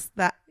redressed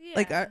that,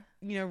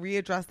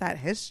 readdressed that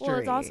history. Well,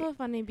 it's also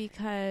funny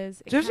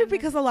because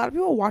because a lot of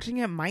people watching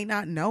it might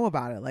not know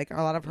about it. Like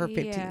a lot of her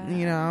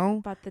 15,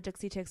 about the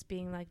Dixie Chicks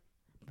being like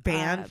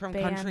banned from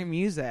country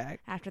music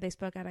after they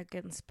spoke out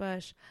against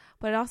Bush.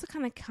 But it also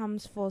kind of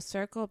comes full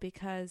circle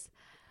because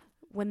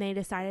when they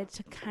decided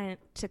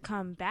to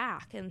come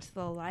back into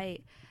the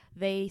light,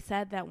 they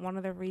said that one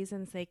of the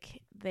reasons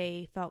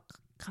they felt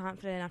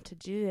confident enough to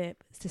do it,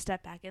 to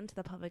step back into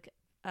the public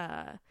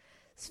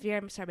sphere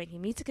and start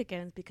making music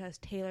again, is because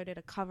Taylor did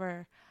a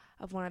cover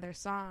of one of their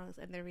songs,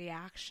 and the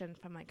reaction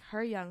from like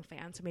her young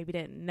fans who maybe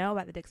didn't know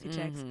about the Dixie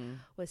Chicks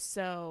was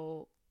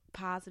so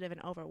positive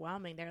and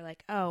overwhelming. They're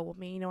like, oh, well,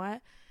 you know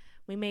what?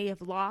 We may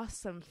have lost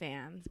some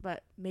fans,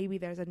 but maybe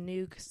there's a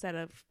new set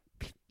of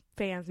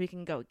fans we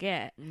can go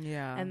get.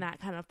 Yeah. And that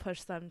kind of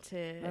pushed them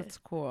to. That's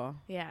cool.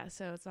 Yeah,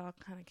 so it's all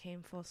kind of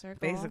came full circle.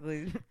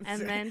 Basically.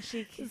 And then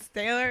she.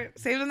 Taylor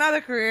saved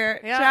another career.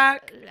 Yeah,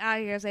 Check. out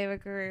here saving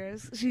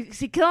careers. She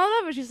killing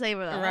them or she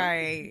saving them?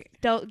 Right.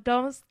 Don't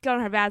go on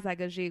her bad side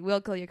because she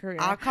will kill your career.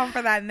 I'll come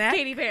for that neck.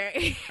 Katy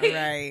Perry.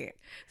 Right.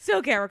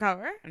 Still can't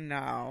recover.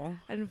 No.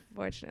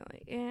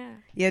 Unfortunately. Yeah.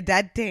 Yeah,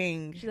 that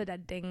ding. She's a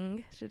dead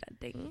ding.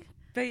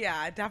 But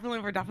yeah,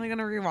 we're definitely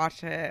gonna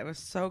rewatch it. It was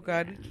so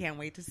good. Yeah. Can't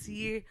wait to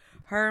see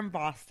her in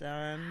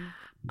Boston.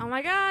 Oh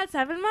my God,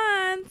 7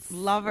 months.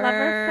 Love her.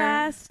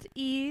 Loverfest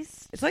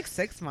East. It's like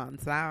 6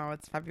 months now.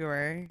 It's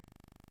February.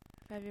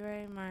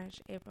 February,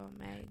 March, April,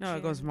 May. No, June,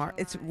 it goes March.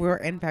 July, We're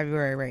in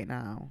February right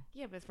now.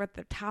 Yeah, but we're at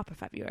the top of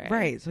February.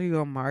 Right. So you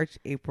go March,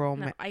 April,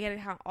 No, May. I gotta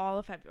count all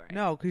of February.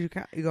 No, because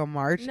you go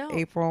March, No.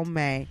 April,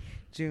 May,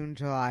 June,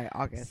 July,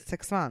 August.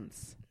 6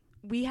 months.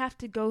 We have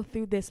to go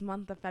through this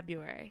month of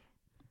February.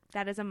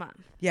 That is a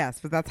month.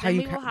 Yes, but that's how Then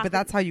you. we will have But to-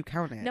 that's how you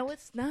count it. No,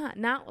 it's not.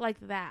 Not like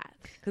that.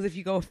 Because if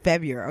you go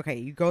February, okay,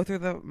 you go through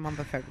the month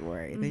of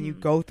February, then you Mhm.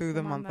 go through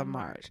the month of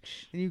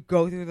March, then you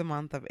go through the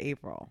month of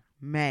April,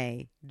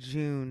 May,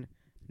 June,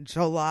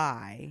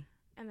 July.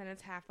 And then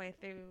it's halfway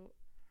through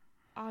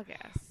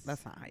August.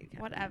 That's not how you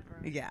count. Whatever.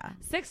 It. Yeah.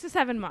 6 to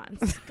 7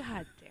 months.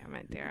 God damn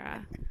it,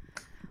 Dara.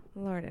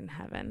 Lord in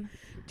heaven.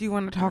 Do you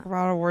want to talk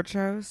about award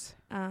shows?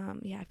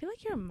 Yeah, I feel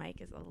like your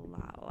mic is a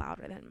lot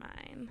louder than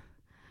mine.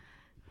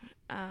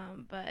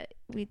 But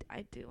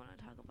I do want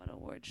to talk about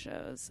award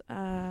shows.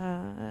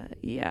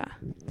 Yeah.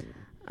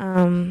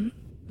 Oh,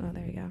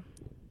 there you go.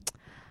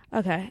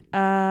 Okay.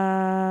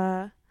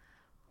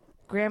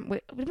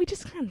 We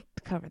just kind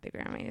of covered the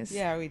Grammys.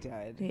 Yeah, we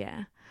did.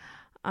 Yeah.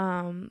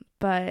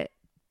 But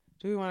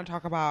Do we want to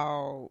talk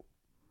about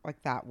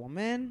like that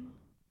woman?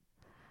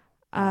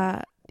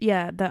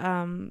 yeah,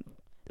 the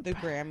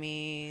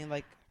Grammy,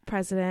 like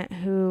president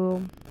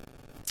who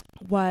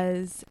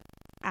was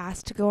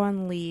asked to go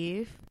on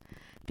leave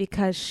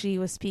because she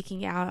was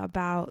speaking out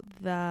about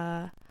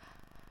the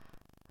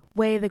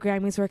way the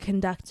Grammys were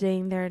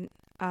conducting their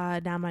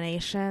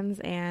nominations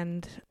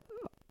and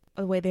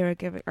the way they were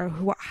giving,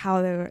 or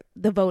how they were,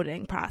 the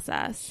voting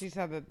process. she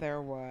said that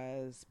there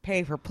was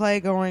pay for play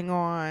going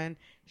on.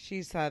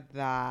 She said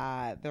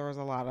that there was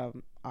a lot of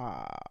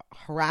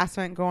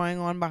harassment going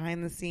on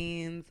behind the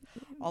scenes,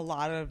 a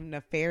lot of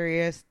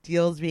nefarious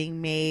deals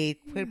being made,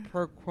 quid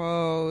pro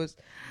quos.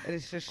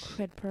 It's just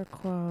Quid pro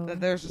quo. that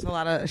there's just a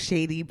lot of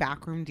shady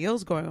backroom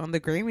deals going on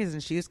the Grammys,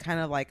 and she was kind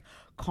of like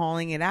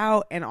calling it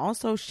out. And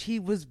also she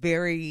was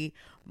very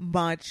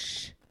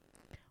much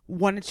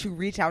wanted to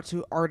reach out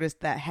to artists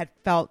that had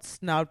felt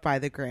snubbed by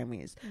the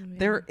Grammys. Yeah.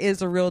 There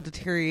is a real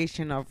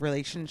deterioration of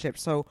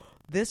relationships. So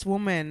this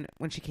woman,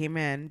 when she came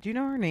in, do you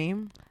know her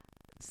name?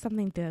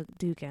 Something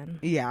Dugan.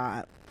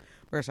 Yeah.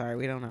 We're sorry,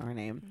 we don't know her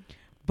name.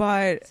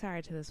 But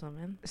Sorry to this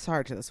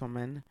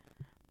woman.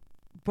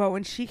 But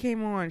when she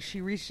came on,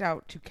 she reached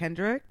out to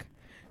Kendrick.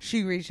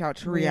 She reached out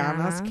to Rihanna.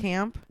 Rihanna's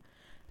camp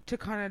to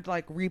kind of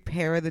like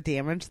repair the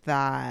damage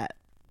that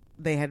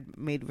they had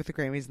made with the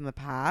Grammys in the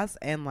past,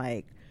 and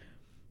like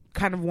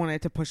kind of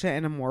wanted to push it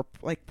in a more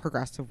like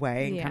progressive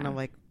way and kind of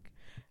like,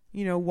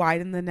 you know,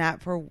 widen the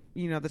net for,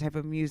 you know, the type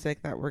of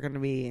music that we're going to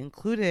be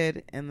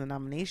included in the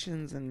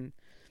nominations and,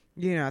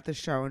 you know, at the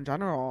show in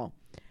general.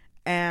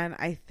 And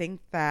I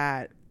think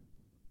that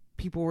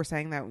people were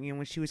saying that, you know,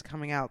 when she was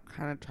coming out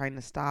kind of trying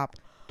to stop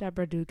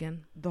Deborah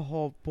Dugan. the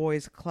whole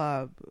boys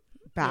club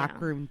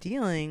backroom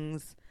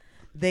dealings,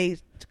 they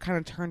kind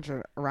of turned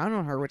around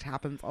on her, which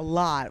happens a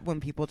lot when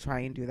people try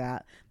and do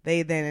that.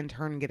 They then in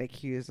turn get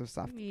accused of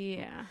stuff.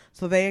 Yeah.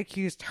 So they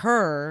accused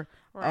her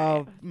Right.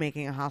 of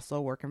making a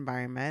hostile work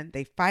environment.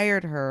 They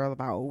fired her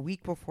about a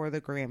week before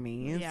the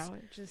Grammys. Yeah,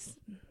 just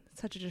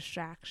such a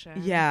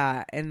distraction.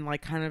 Yeah, and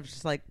like kind of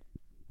just like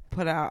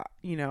put out,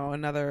 you know,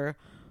 another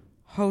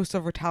host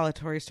of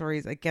retaliatory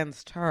stories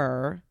against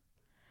her.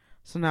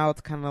 So now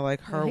it's kind of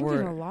like her I think word.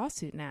 there's a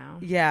lawsuit now.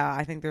 Yeah,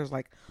 I think there's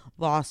like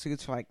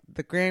lawsuits for like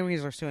the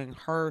Grammys are suing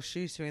her,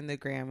 she's suing the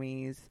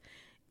Grammys.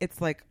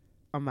 It's like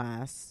a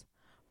mess.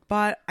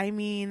 But I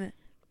mean,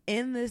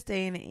 in this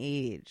day and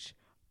age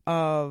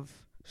of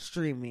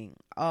streaming,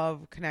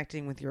 of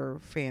connecting with your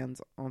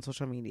fans on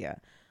social media,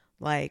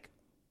 like,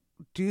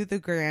 do the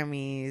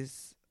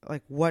Grammys,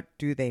 like, what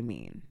do they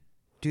mean?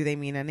 Do they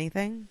mean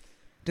anything?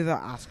 Do the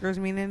Oscars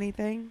mean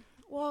anything?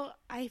 Well,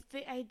 I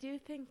do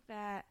think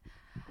that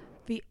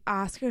the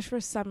Oscars, for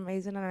some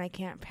reason, and I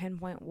can't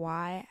pinpoint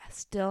why,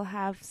 still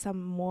have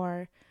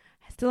more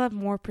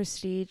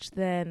prestige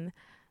than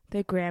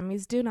the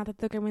Grammys do. Not that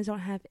the Grammys don't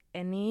have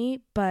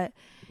any, but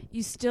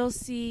you still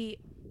see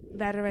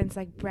veterans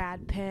like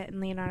Brad Pitt and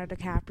Leonardo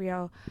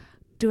DiCaprio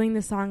doing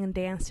the song and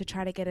dance to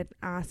try to get an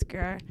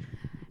Oscar.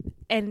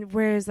 And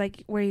whereas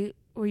like where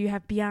you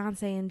have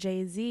Beyonce and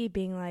Jay-Z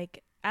being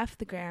like, F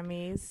the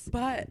Grammys.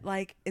 But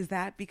like, is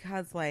that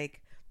because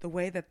like the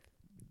way that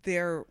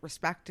their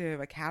respective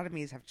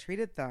academies have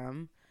treated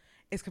them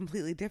is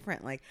completely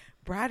different. Like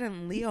Brad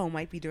and Leo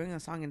might be doing a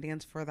song and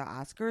dance for the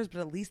Oscars,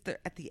 but at least they're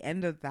at the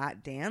end of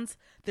that dance,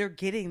 they're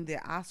getting the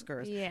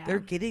Oscars. Yeah. They're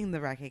getting the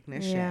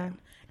recognition Yeah.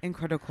 and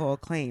critical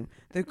acclaim.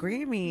 The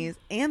Grammys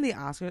and the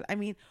Oscars. I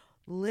mean,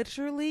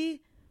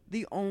 literally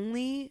the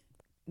only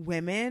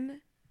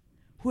women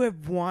who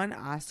have won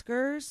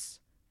Oscars,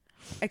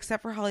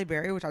 except for Halle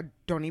Berry, which I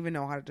don't even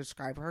know how to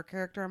describe her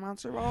character in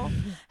Monster Ball,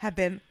 have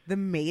been the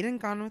maid in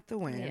Gone with the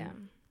Wind. Yeah.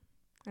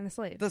 And a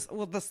slave. The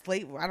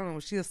slave. I don't know.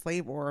 Was she a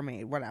slave or a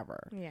maid?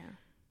 Whatever. Yeah.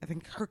 I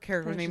think her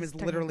character's name is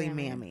literally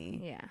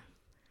Mammy. Yeah.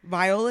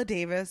 Viola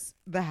Davis,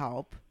 The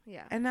Help.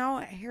 Yeah. And now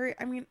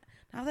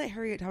now that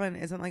Harriet Tubman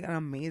isn't like an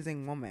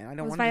amazing woman, I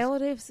don't Was want Viola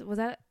Davis, was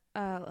that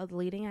a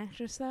leading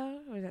actress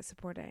though? Or was that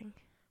supporting?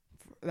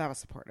 that was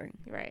supporting.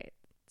 Right.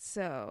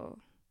 So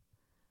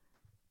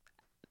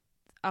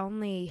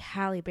only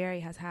Halle Berry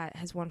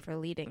has won for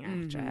leading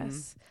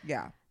actress.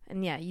 Yeah.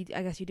 And yeah,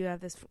 I guess you do have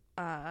this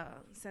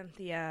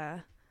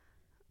Cynthia,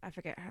 I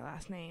forget her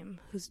last name,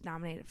 who's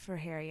nominated for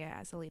Harriet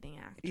as a leading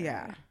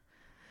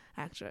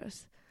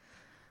actress.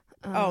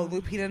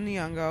 Lupita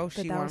Nyong'o,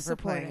 she that won was for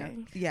playing.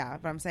 supporting. Yeah,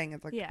 but I'm saying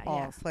it's like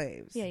all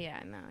slaves. But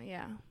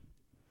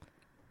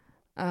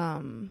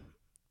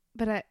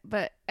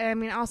I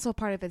mean, also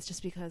part of it's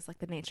just because like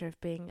the nature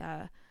of being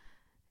a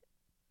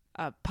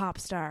pop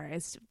star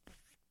is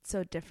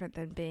so different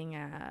than being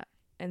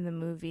in the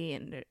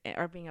movie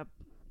or being a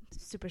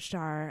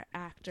superstar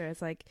actor.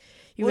 It's like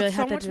you really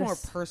have to so much more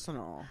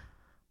personal.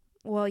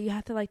 Well, you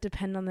have to like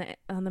depend on the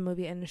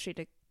movie industry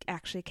to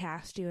actually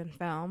cast you in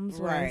films,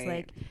 whereas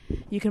like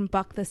you can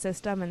buck the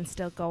system and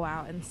still go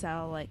out and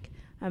sell like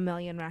 1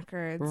 million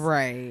records.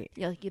 Right.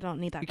 You don't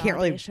need that. You can't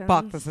really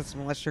buck the system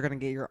unless you're going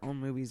to get your own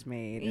movies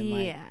made. And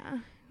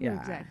yeah,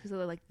 exactly. So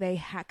like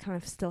they kind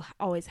of still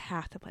always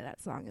have to play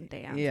that song and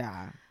dance.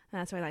 Yeah, and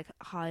that's why like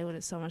Hollywood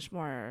is so much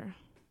more.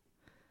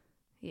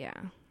 Yeah,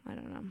 I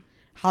don't know.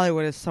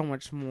 Hollywood is so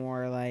much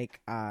more like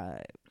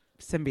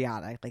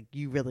symbiotic. Like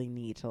you really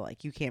need to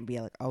like you can't be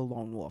like a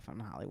lone wolf in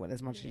Hollywood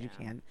as much as you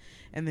can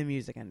in the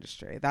music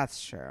industry.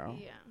 That's true.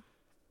 Yeah.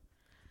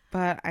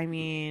 But I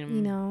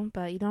mean,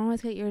 but you don't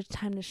always get your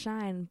time to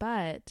shine.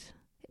 But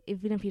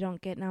even if you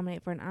don't get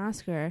nominated for an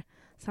Oscar,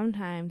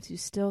 sometimes you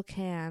still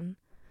can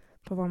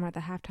perform at the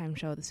halftime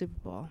show of the Super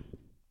Bowl.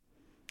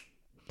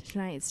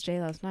 Tonight it's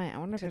J-Lo's night. I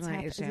wonder if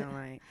tonight is J-Lo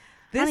night.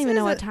 I don't even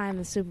know what time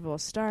the Super Bowl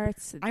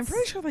starts. I'm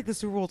pretty sure like the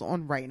Super Bowl's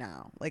on right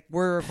now. Like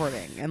we're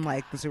recording and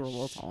like the Super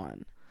Bowl's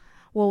on.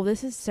 Well,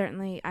 this is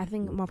certainly. I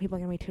think more people are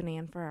gonna be tuning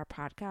in for our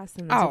podcast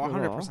than the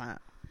Super Bowl. 100%.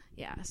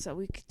 Yeah, so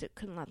we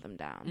couldn't let them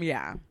down.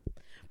 Yeah,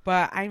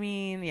 but I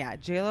mean,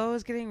 J-Lo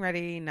is getting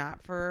ready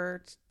not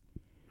for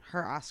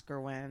her Oscar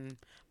win,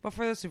 but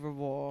for the Super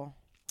Bowl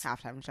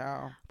halftime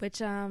show,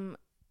 which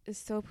is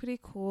still pretty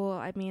cool.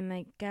 I mean,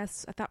 I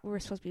guess I thought we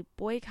were supposed to be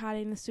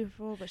boycotting the Super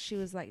Bowl, but she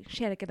was like,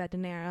 she had to get that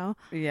dinero.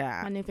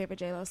 Yeah. My new favorite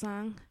J-Lo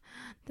song.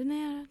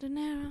 Dinero,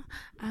 dinero,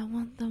 I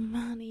want the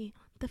money,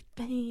 the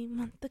fame,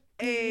 want the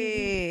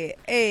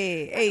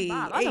hey.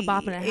 That's a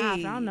bop and a half.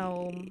 I don't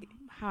know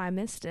how I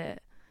missed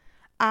it.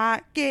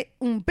 I get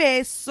un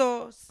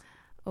besos.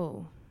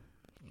 Oh,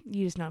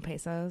 you just know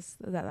pesos?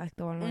 Is that like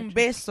the one? Un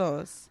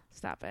besos.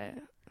 Stop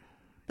it.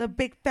 The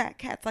big fat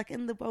cats like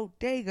in the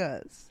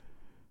bodegas.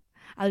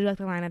 I do like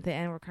the line at the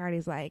end where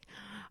Cardi's like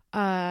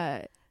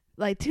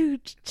two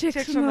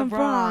chicks from the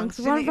Bronx,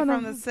 one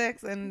from the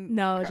six and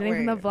Jenny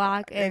from the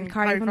block and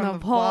Cardi from the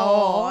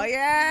pole.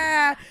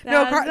 Yeah,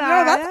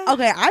 that's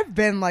okay. I've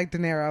been like De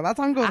Niro. That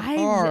song goes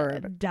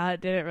hard.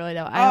 Didn't really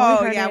know.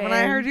 When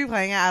I heard you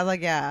playing it, I was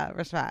like, yeah,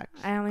 respect.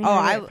 I only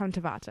heard it from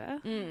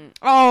Tabata.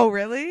 Oh,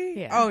 really?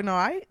 Yeah. Oh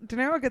no, De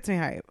Niro gets me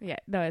hype. Yeah,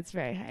 no, it's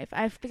very hype.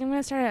 I think I'm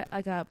gonna start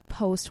a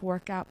post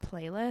workout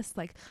playlist,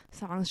 like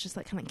songs just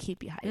like kind of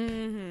keep you hype.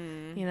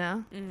 Mm-hmm. You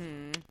know,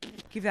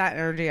 keep that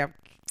energy up.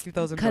 Keep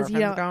those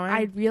endorphins going.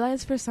 I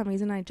realized for some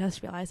reason, I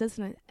just realized this,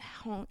 and it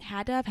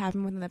had to have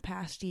happened within the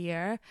past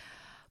year.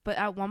 But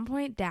at one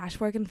point,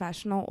 Dashboard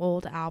Confessional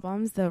old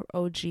albums, the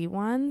OG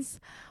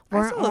ones,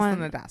 weren't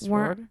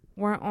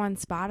on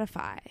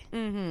Spotify.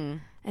 Mm-hmm.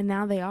 And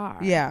now they are.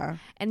 Yeah.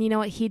 And you know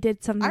what? He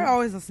did something. I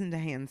always listen to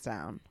Hands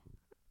Down.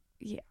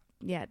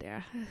 Yeah,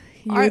 dear.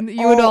 You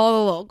and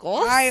all the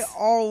locals. I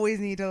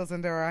always need to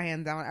listen to her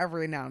Hands Down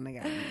every now and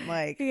again.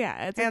 Like,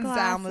 yeah, it's Hands a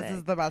Down, this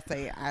is the best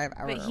thing I've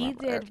ever But he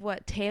did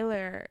what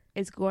Taylor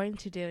is going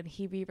to do, and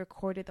he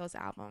re-recorded those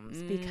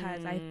albums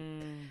because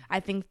I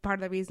think part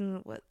of the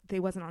reason they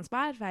wasn't on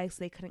Spotify is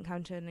they couldn't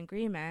come to an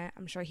agreement.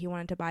 I'm sure he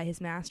wanted to buy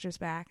his masters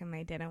back, and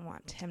they didn't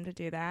want him to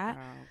do that.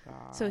 Oh,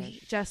 God. So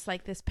he, just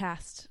like this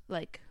past,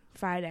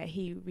 Friday,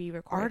 he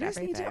re-recorded Artists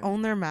everything. need to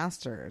own their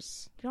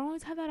masters. You don't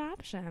always have that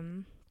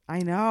option.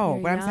 I know,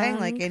 You're but young. I'm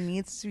saying, it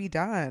needs to be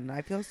done.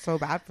 I feel so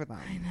bad for them.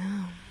 I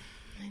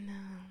know.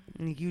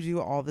 And you do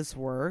all this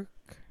work.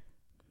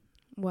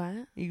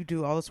 What? You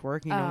do all this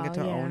work and you don't get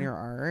to own your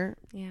art.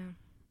 Yeah.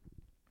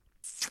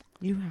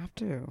 You have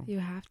to. You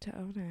have to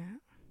own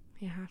it.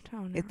 You have to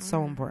own it. It's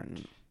so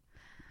important.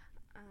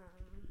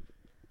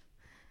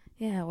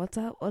 Yeah, what's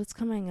up? What's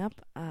coming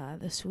up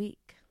this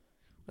week?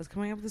 What's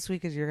coming up this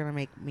week is you're gonna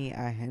make me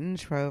a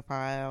Hinge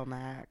profile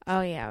next. Oh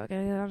yeah, we're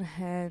gonna get on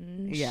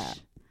Hinge. Yeah.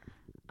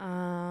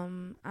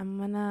 I'm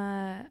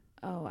gonna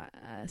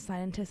slide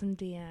into some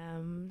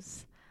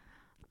DMs.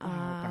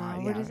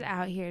 God, We're yeah. just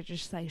out here,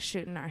 just like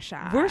shooting our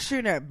shot. We're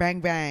shooting it. Bang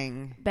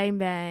bang. Bang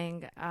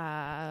bang.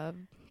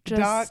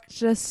 Duck,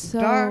 Just so.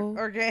 Duck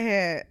or get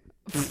hit.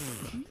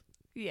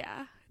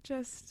 Yeah.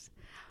 Just.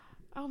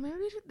 Oh, maybe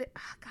we should.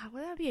 Oh God,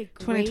 would that be a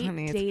great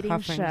 2020 is dating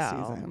cuffing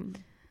show? season.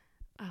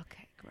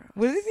 Okay, gross.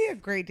 Would it be a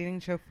great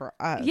dating show for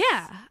us?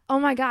 Yeah. Oh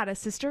my God, a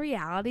sister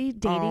reality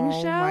dating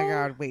show. Oh my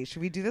God, wait,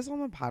 should we do this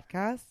on the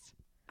podcast?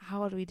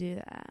 How would we do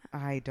that?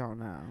 I don't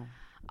know.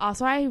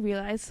 Also, I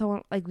realized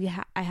someone like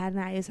I had an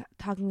idea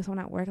talking with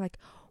someone at work. Like,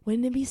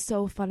 wouldn't it be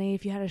so funny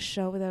if you had a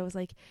show where there was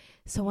like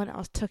someone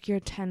else took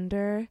your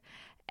Tinder,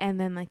 and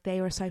then like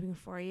they were swiping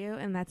for you,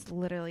 and that's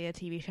literally a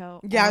TV show.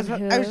 Yeah,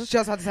 on I was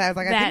just about to say. I was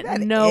like, I think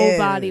that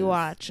nobody is.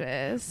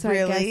 watches. So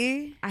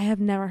Really? I have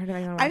never heard of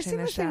anyone watching I've seen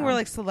this this thing show. where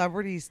like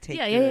celebrities take.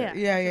 Yeah. Yeah.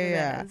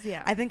 That's what it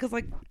is, I think because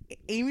like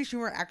Amy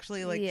Schumer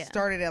actually like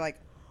started it like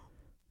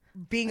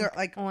being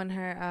like on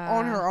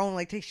her own.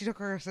 Like she took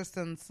her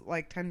assistant's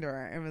like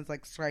Tinder and was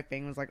like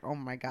swiping. Was like, oh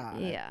my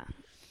God. Yeah.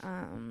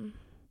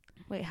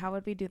 Wait, how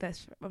would we do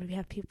this? Would we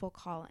have people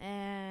call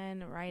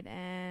in, write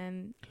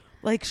in?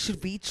 Like,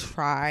 should we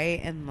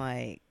try and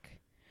like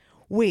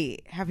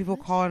wait? Have people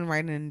call and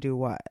write in and do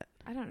what?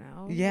 I don't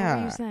know. Yeah.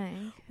 What are you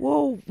saying?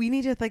 Well, we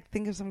need to like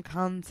think of some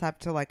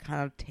concept to like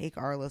kind of take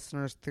our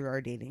listeners through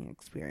our dating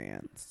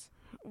experience.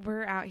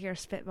 We're out here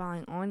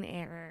spitballing on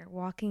air,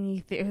 walking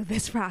you through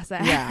this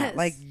process. Yeah,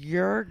 like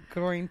you're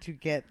going to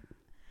get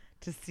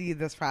to see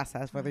this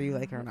process whether you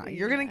like it or not.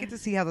 You're going to get to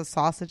see how the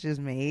sausage is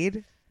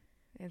made.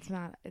 It's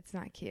not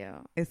cute.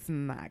 It's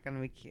not going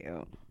to be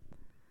cute.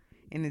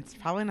 And it's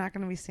probably not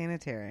going to be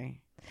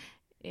sanitary.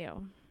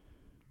 Ew.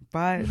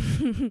 But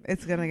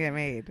it's going to get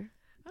made.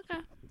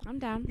 Okay. I'm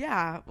down.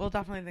 Yeah, we'll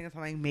definitely think of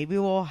something. Maybe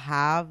we'll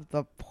have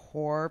the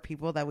poor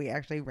people that we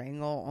actually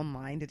wrangle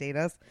online to date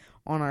us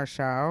on our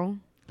show.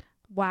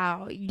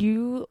 Wow,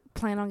 you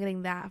plan on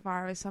getting that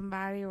far with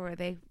somebody where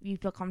you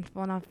feel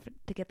comfortable enough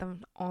to get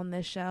them on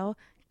this show?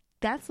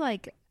 That's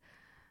like,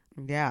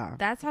 yeah,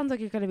 that sounds like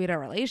you're going to be in a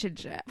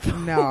relationship.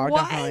 No,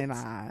 definitely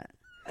not.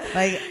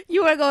 Like,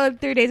 you want to go on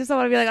 3 days with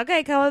someone and be like,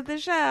 okay, come on the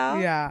show.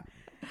 Yeah,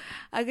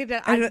 I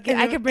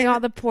could bring all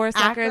the poor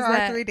suckers.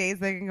 After our 3 days,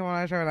 they can come on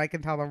our show and I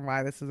can tell them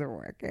why this isn't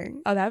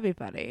working. Oh, that'd be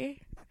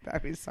funny.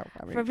 That'd be so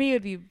funny. For me, it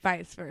would be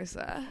vice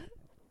versa.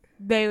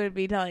 They would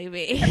be telling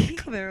me.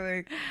 they're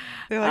like,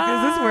 is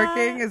this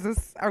working?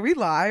 Are we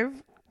live?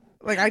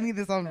 Like, I need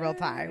this on real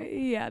time.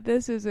 Yeah,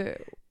 this isn't.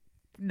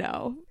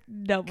 No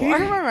more. Can you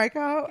hear my mic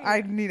out? Yeah.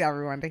 I need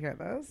everyone to hear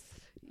this.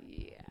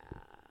 Yeah.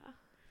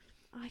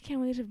 I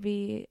can't wait to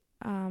be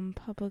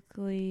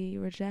publicly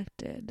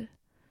rejected.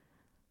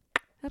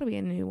 That'll be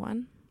a new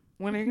one.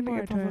 When are you going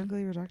to get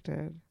publicly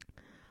rejected?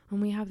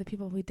 When we have the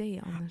people we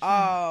date on the show.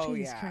 Oh,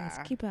 Jesus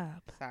Christ, keep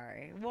up.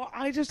 Sorry. Well,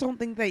 I just don't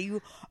think that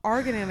you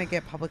are going to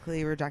get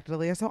publicly rejected,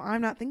 Aaliyah, so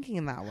I'm not thinking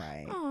in that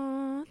way.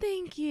 Aw,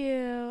 thank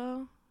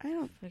you. I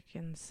don't.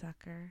 Freaking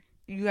sucker.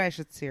 You guys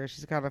should see her.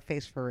 She's got a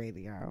face for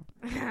radio.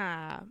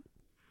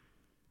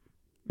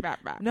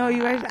 No,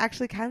 you guys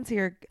actually can see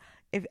her.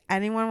 If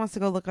anyone wants to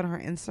go look on her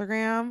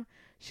Instagram,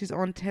 she's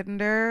on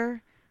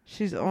Tinder.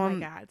 She's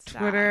on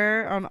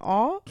Twitter, on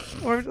all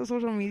forms of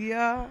social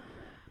media.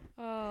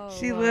 Oh,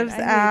 she lives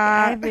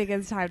at. I think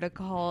it's time to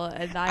call.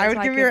 And I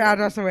would give your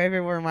address away if it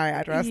were my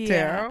address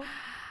too.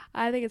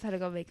 I think it's time to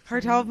go make.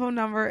 Her telephone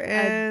number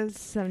is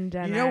some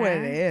dinner. You know what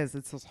it is?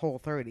 It's this whole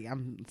 30.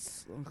 I'm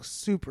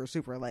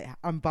super late.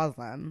 I'm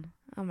buzzing.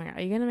 Oh my God,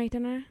 are you gonna make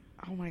dinner?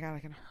 Oh my God, I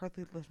can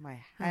hardly lift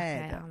my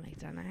head. Okay, I'll make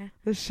dinner.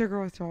 The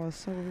sugar withdrawal is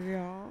so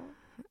real.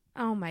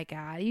 Oh my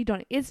God, you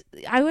don't. It's.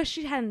 I wish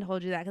she hadn't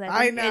told you that because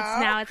I think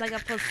it's like a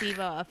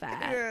placebo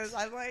effect. It is.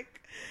 I'm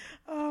like,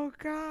 oh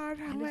God,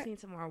 I just need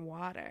some more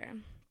water.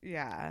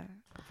 Yeah,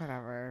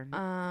 whatever.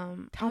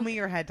 Tell me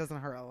your head doesn't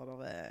hurt a little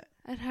bit.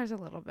 It hurts a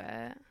little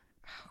bit.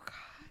 Oh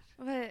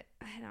God, but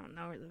I don't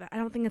know. I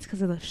don't think it's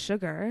because of the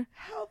sugar.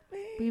 Help me.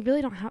 We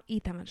really don't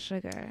eat that much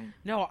sugar.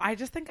 No, I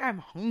just think I'm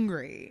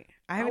hungry.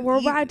 I haven't We're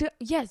about to.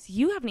 Yes,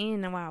 you haven't eaten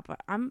in a while, but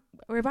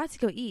we're about to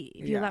go eat.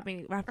 If you let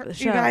me wrap up the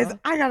show. You guys,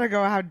 I gotta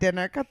go have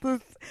dinner. Cut the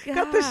shit.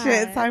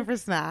 It's time for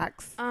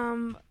snacks.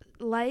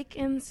 Like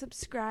and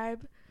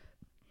subscribe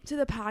to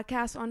the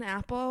podcast on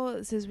Apple.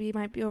 It says We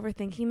Might Be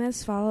Overthinking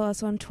This. Follow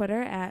us on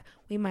Twitter at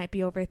We Might Be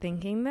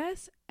Overthinking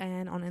This,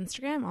 and on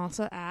Instagram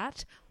also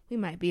at We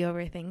Might Be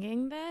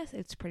Overthinking This.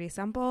 It's pretty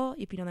simple.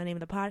 If you know the name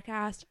of the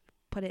podcast,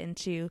 put it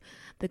into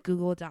the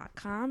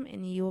google.com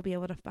and you will be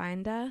able to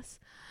find us.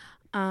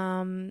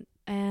 And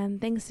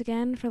thanks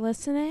again for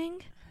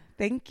listening.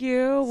 Thank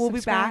you. We'll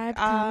Subscribe, be back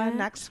comment.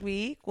 next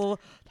week. We'll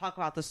talk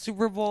about the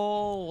Super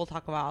Bowl. We'll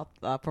talk about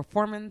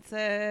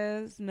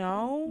performances.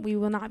 No? We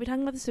will not be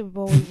talking about the Super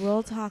Bowl. We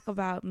will talk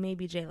about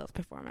maybe J-Lo's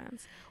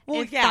performance.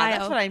 Well, If yeah,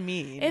 that's what I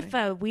mean. If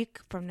a week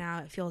from now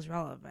it feels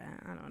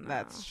relevant, I don't know.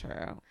 That's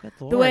true. Good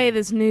Lord. The way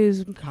this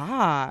news.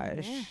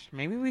 Gosh. Yeah.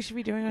 Maybe we should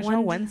be doing a show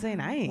Wednesday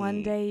night.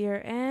 One day you're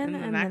in,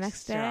 and the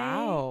next day you're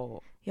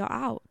out. you're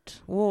out.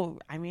 Well,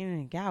 I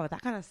mean, yeah, with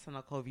that kind of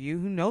cynical view,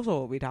 who knows what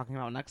we'll be talking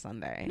about next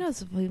Sunday? Who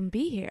knows if we'll even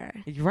be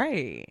here?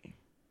 Right.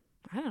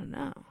 I don't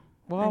know.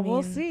 Well,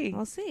 we'll mean, see.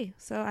 We'll see.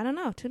 So I don't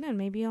know. Tune in.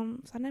 Maybe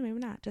on Sunday, maybe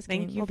not. Just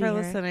Thank kidding. you We'll for be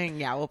here. listening.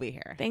 Yeah, we'll be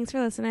here. Thanks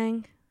for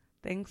listening.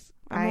 Thanks.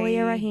 I'm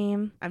Aaliyah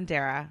Rahim. I'm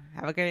Dara.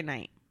 Have a great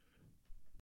night.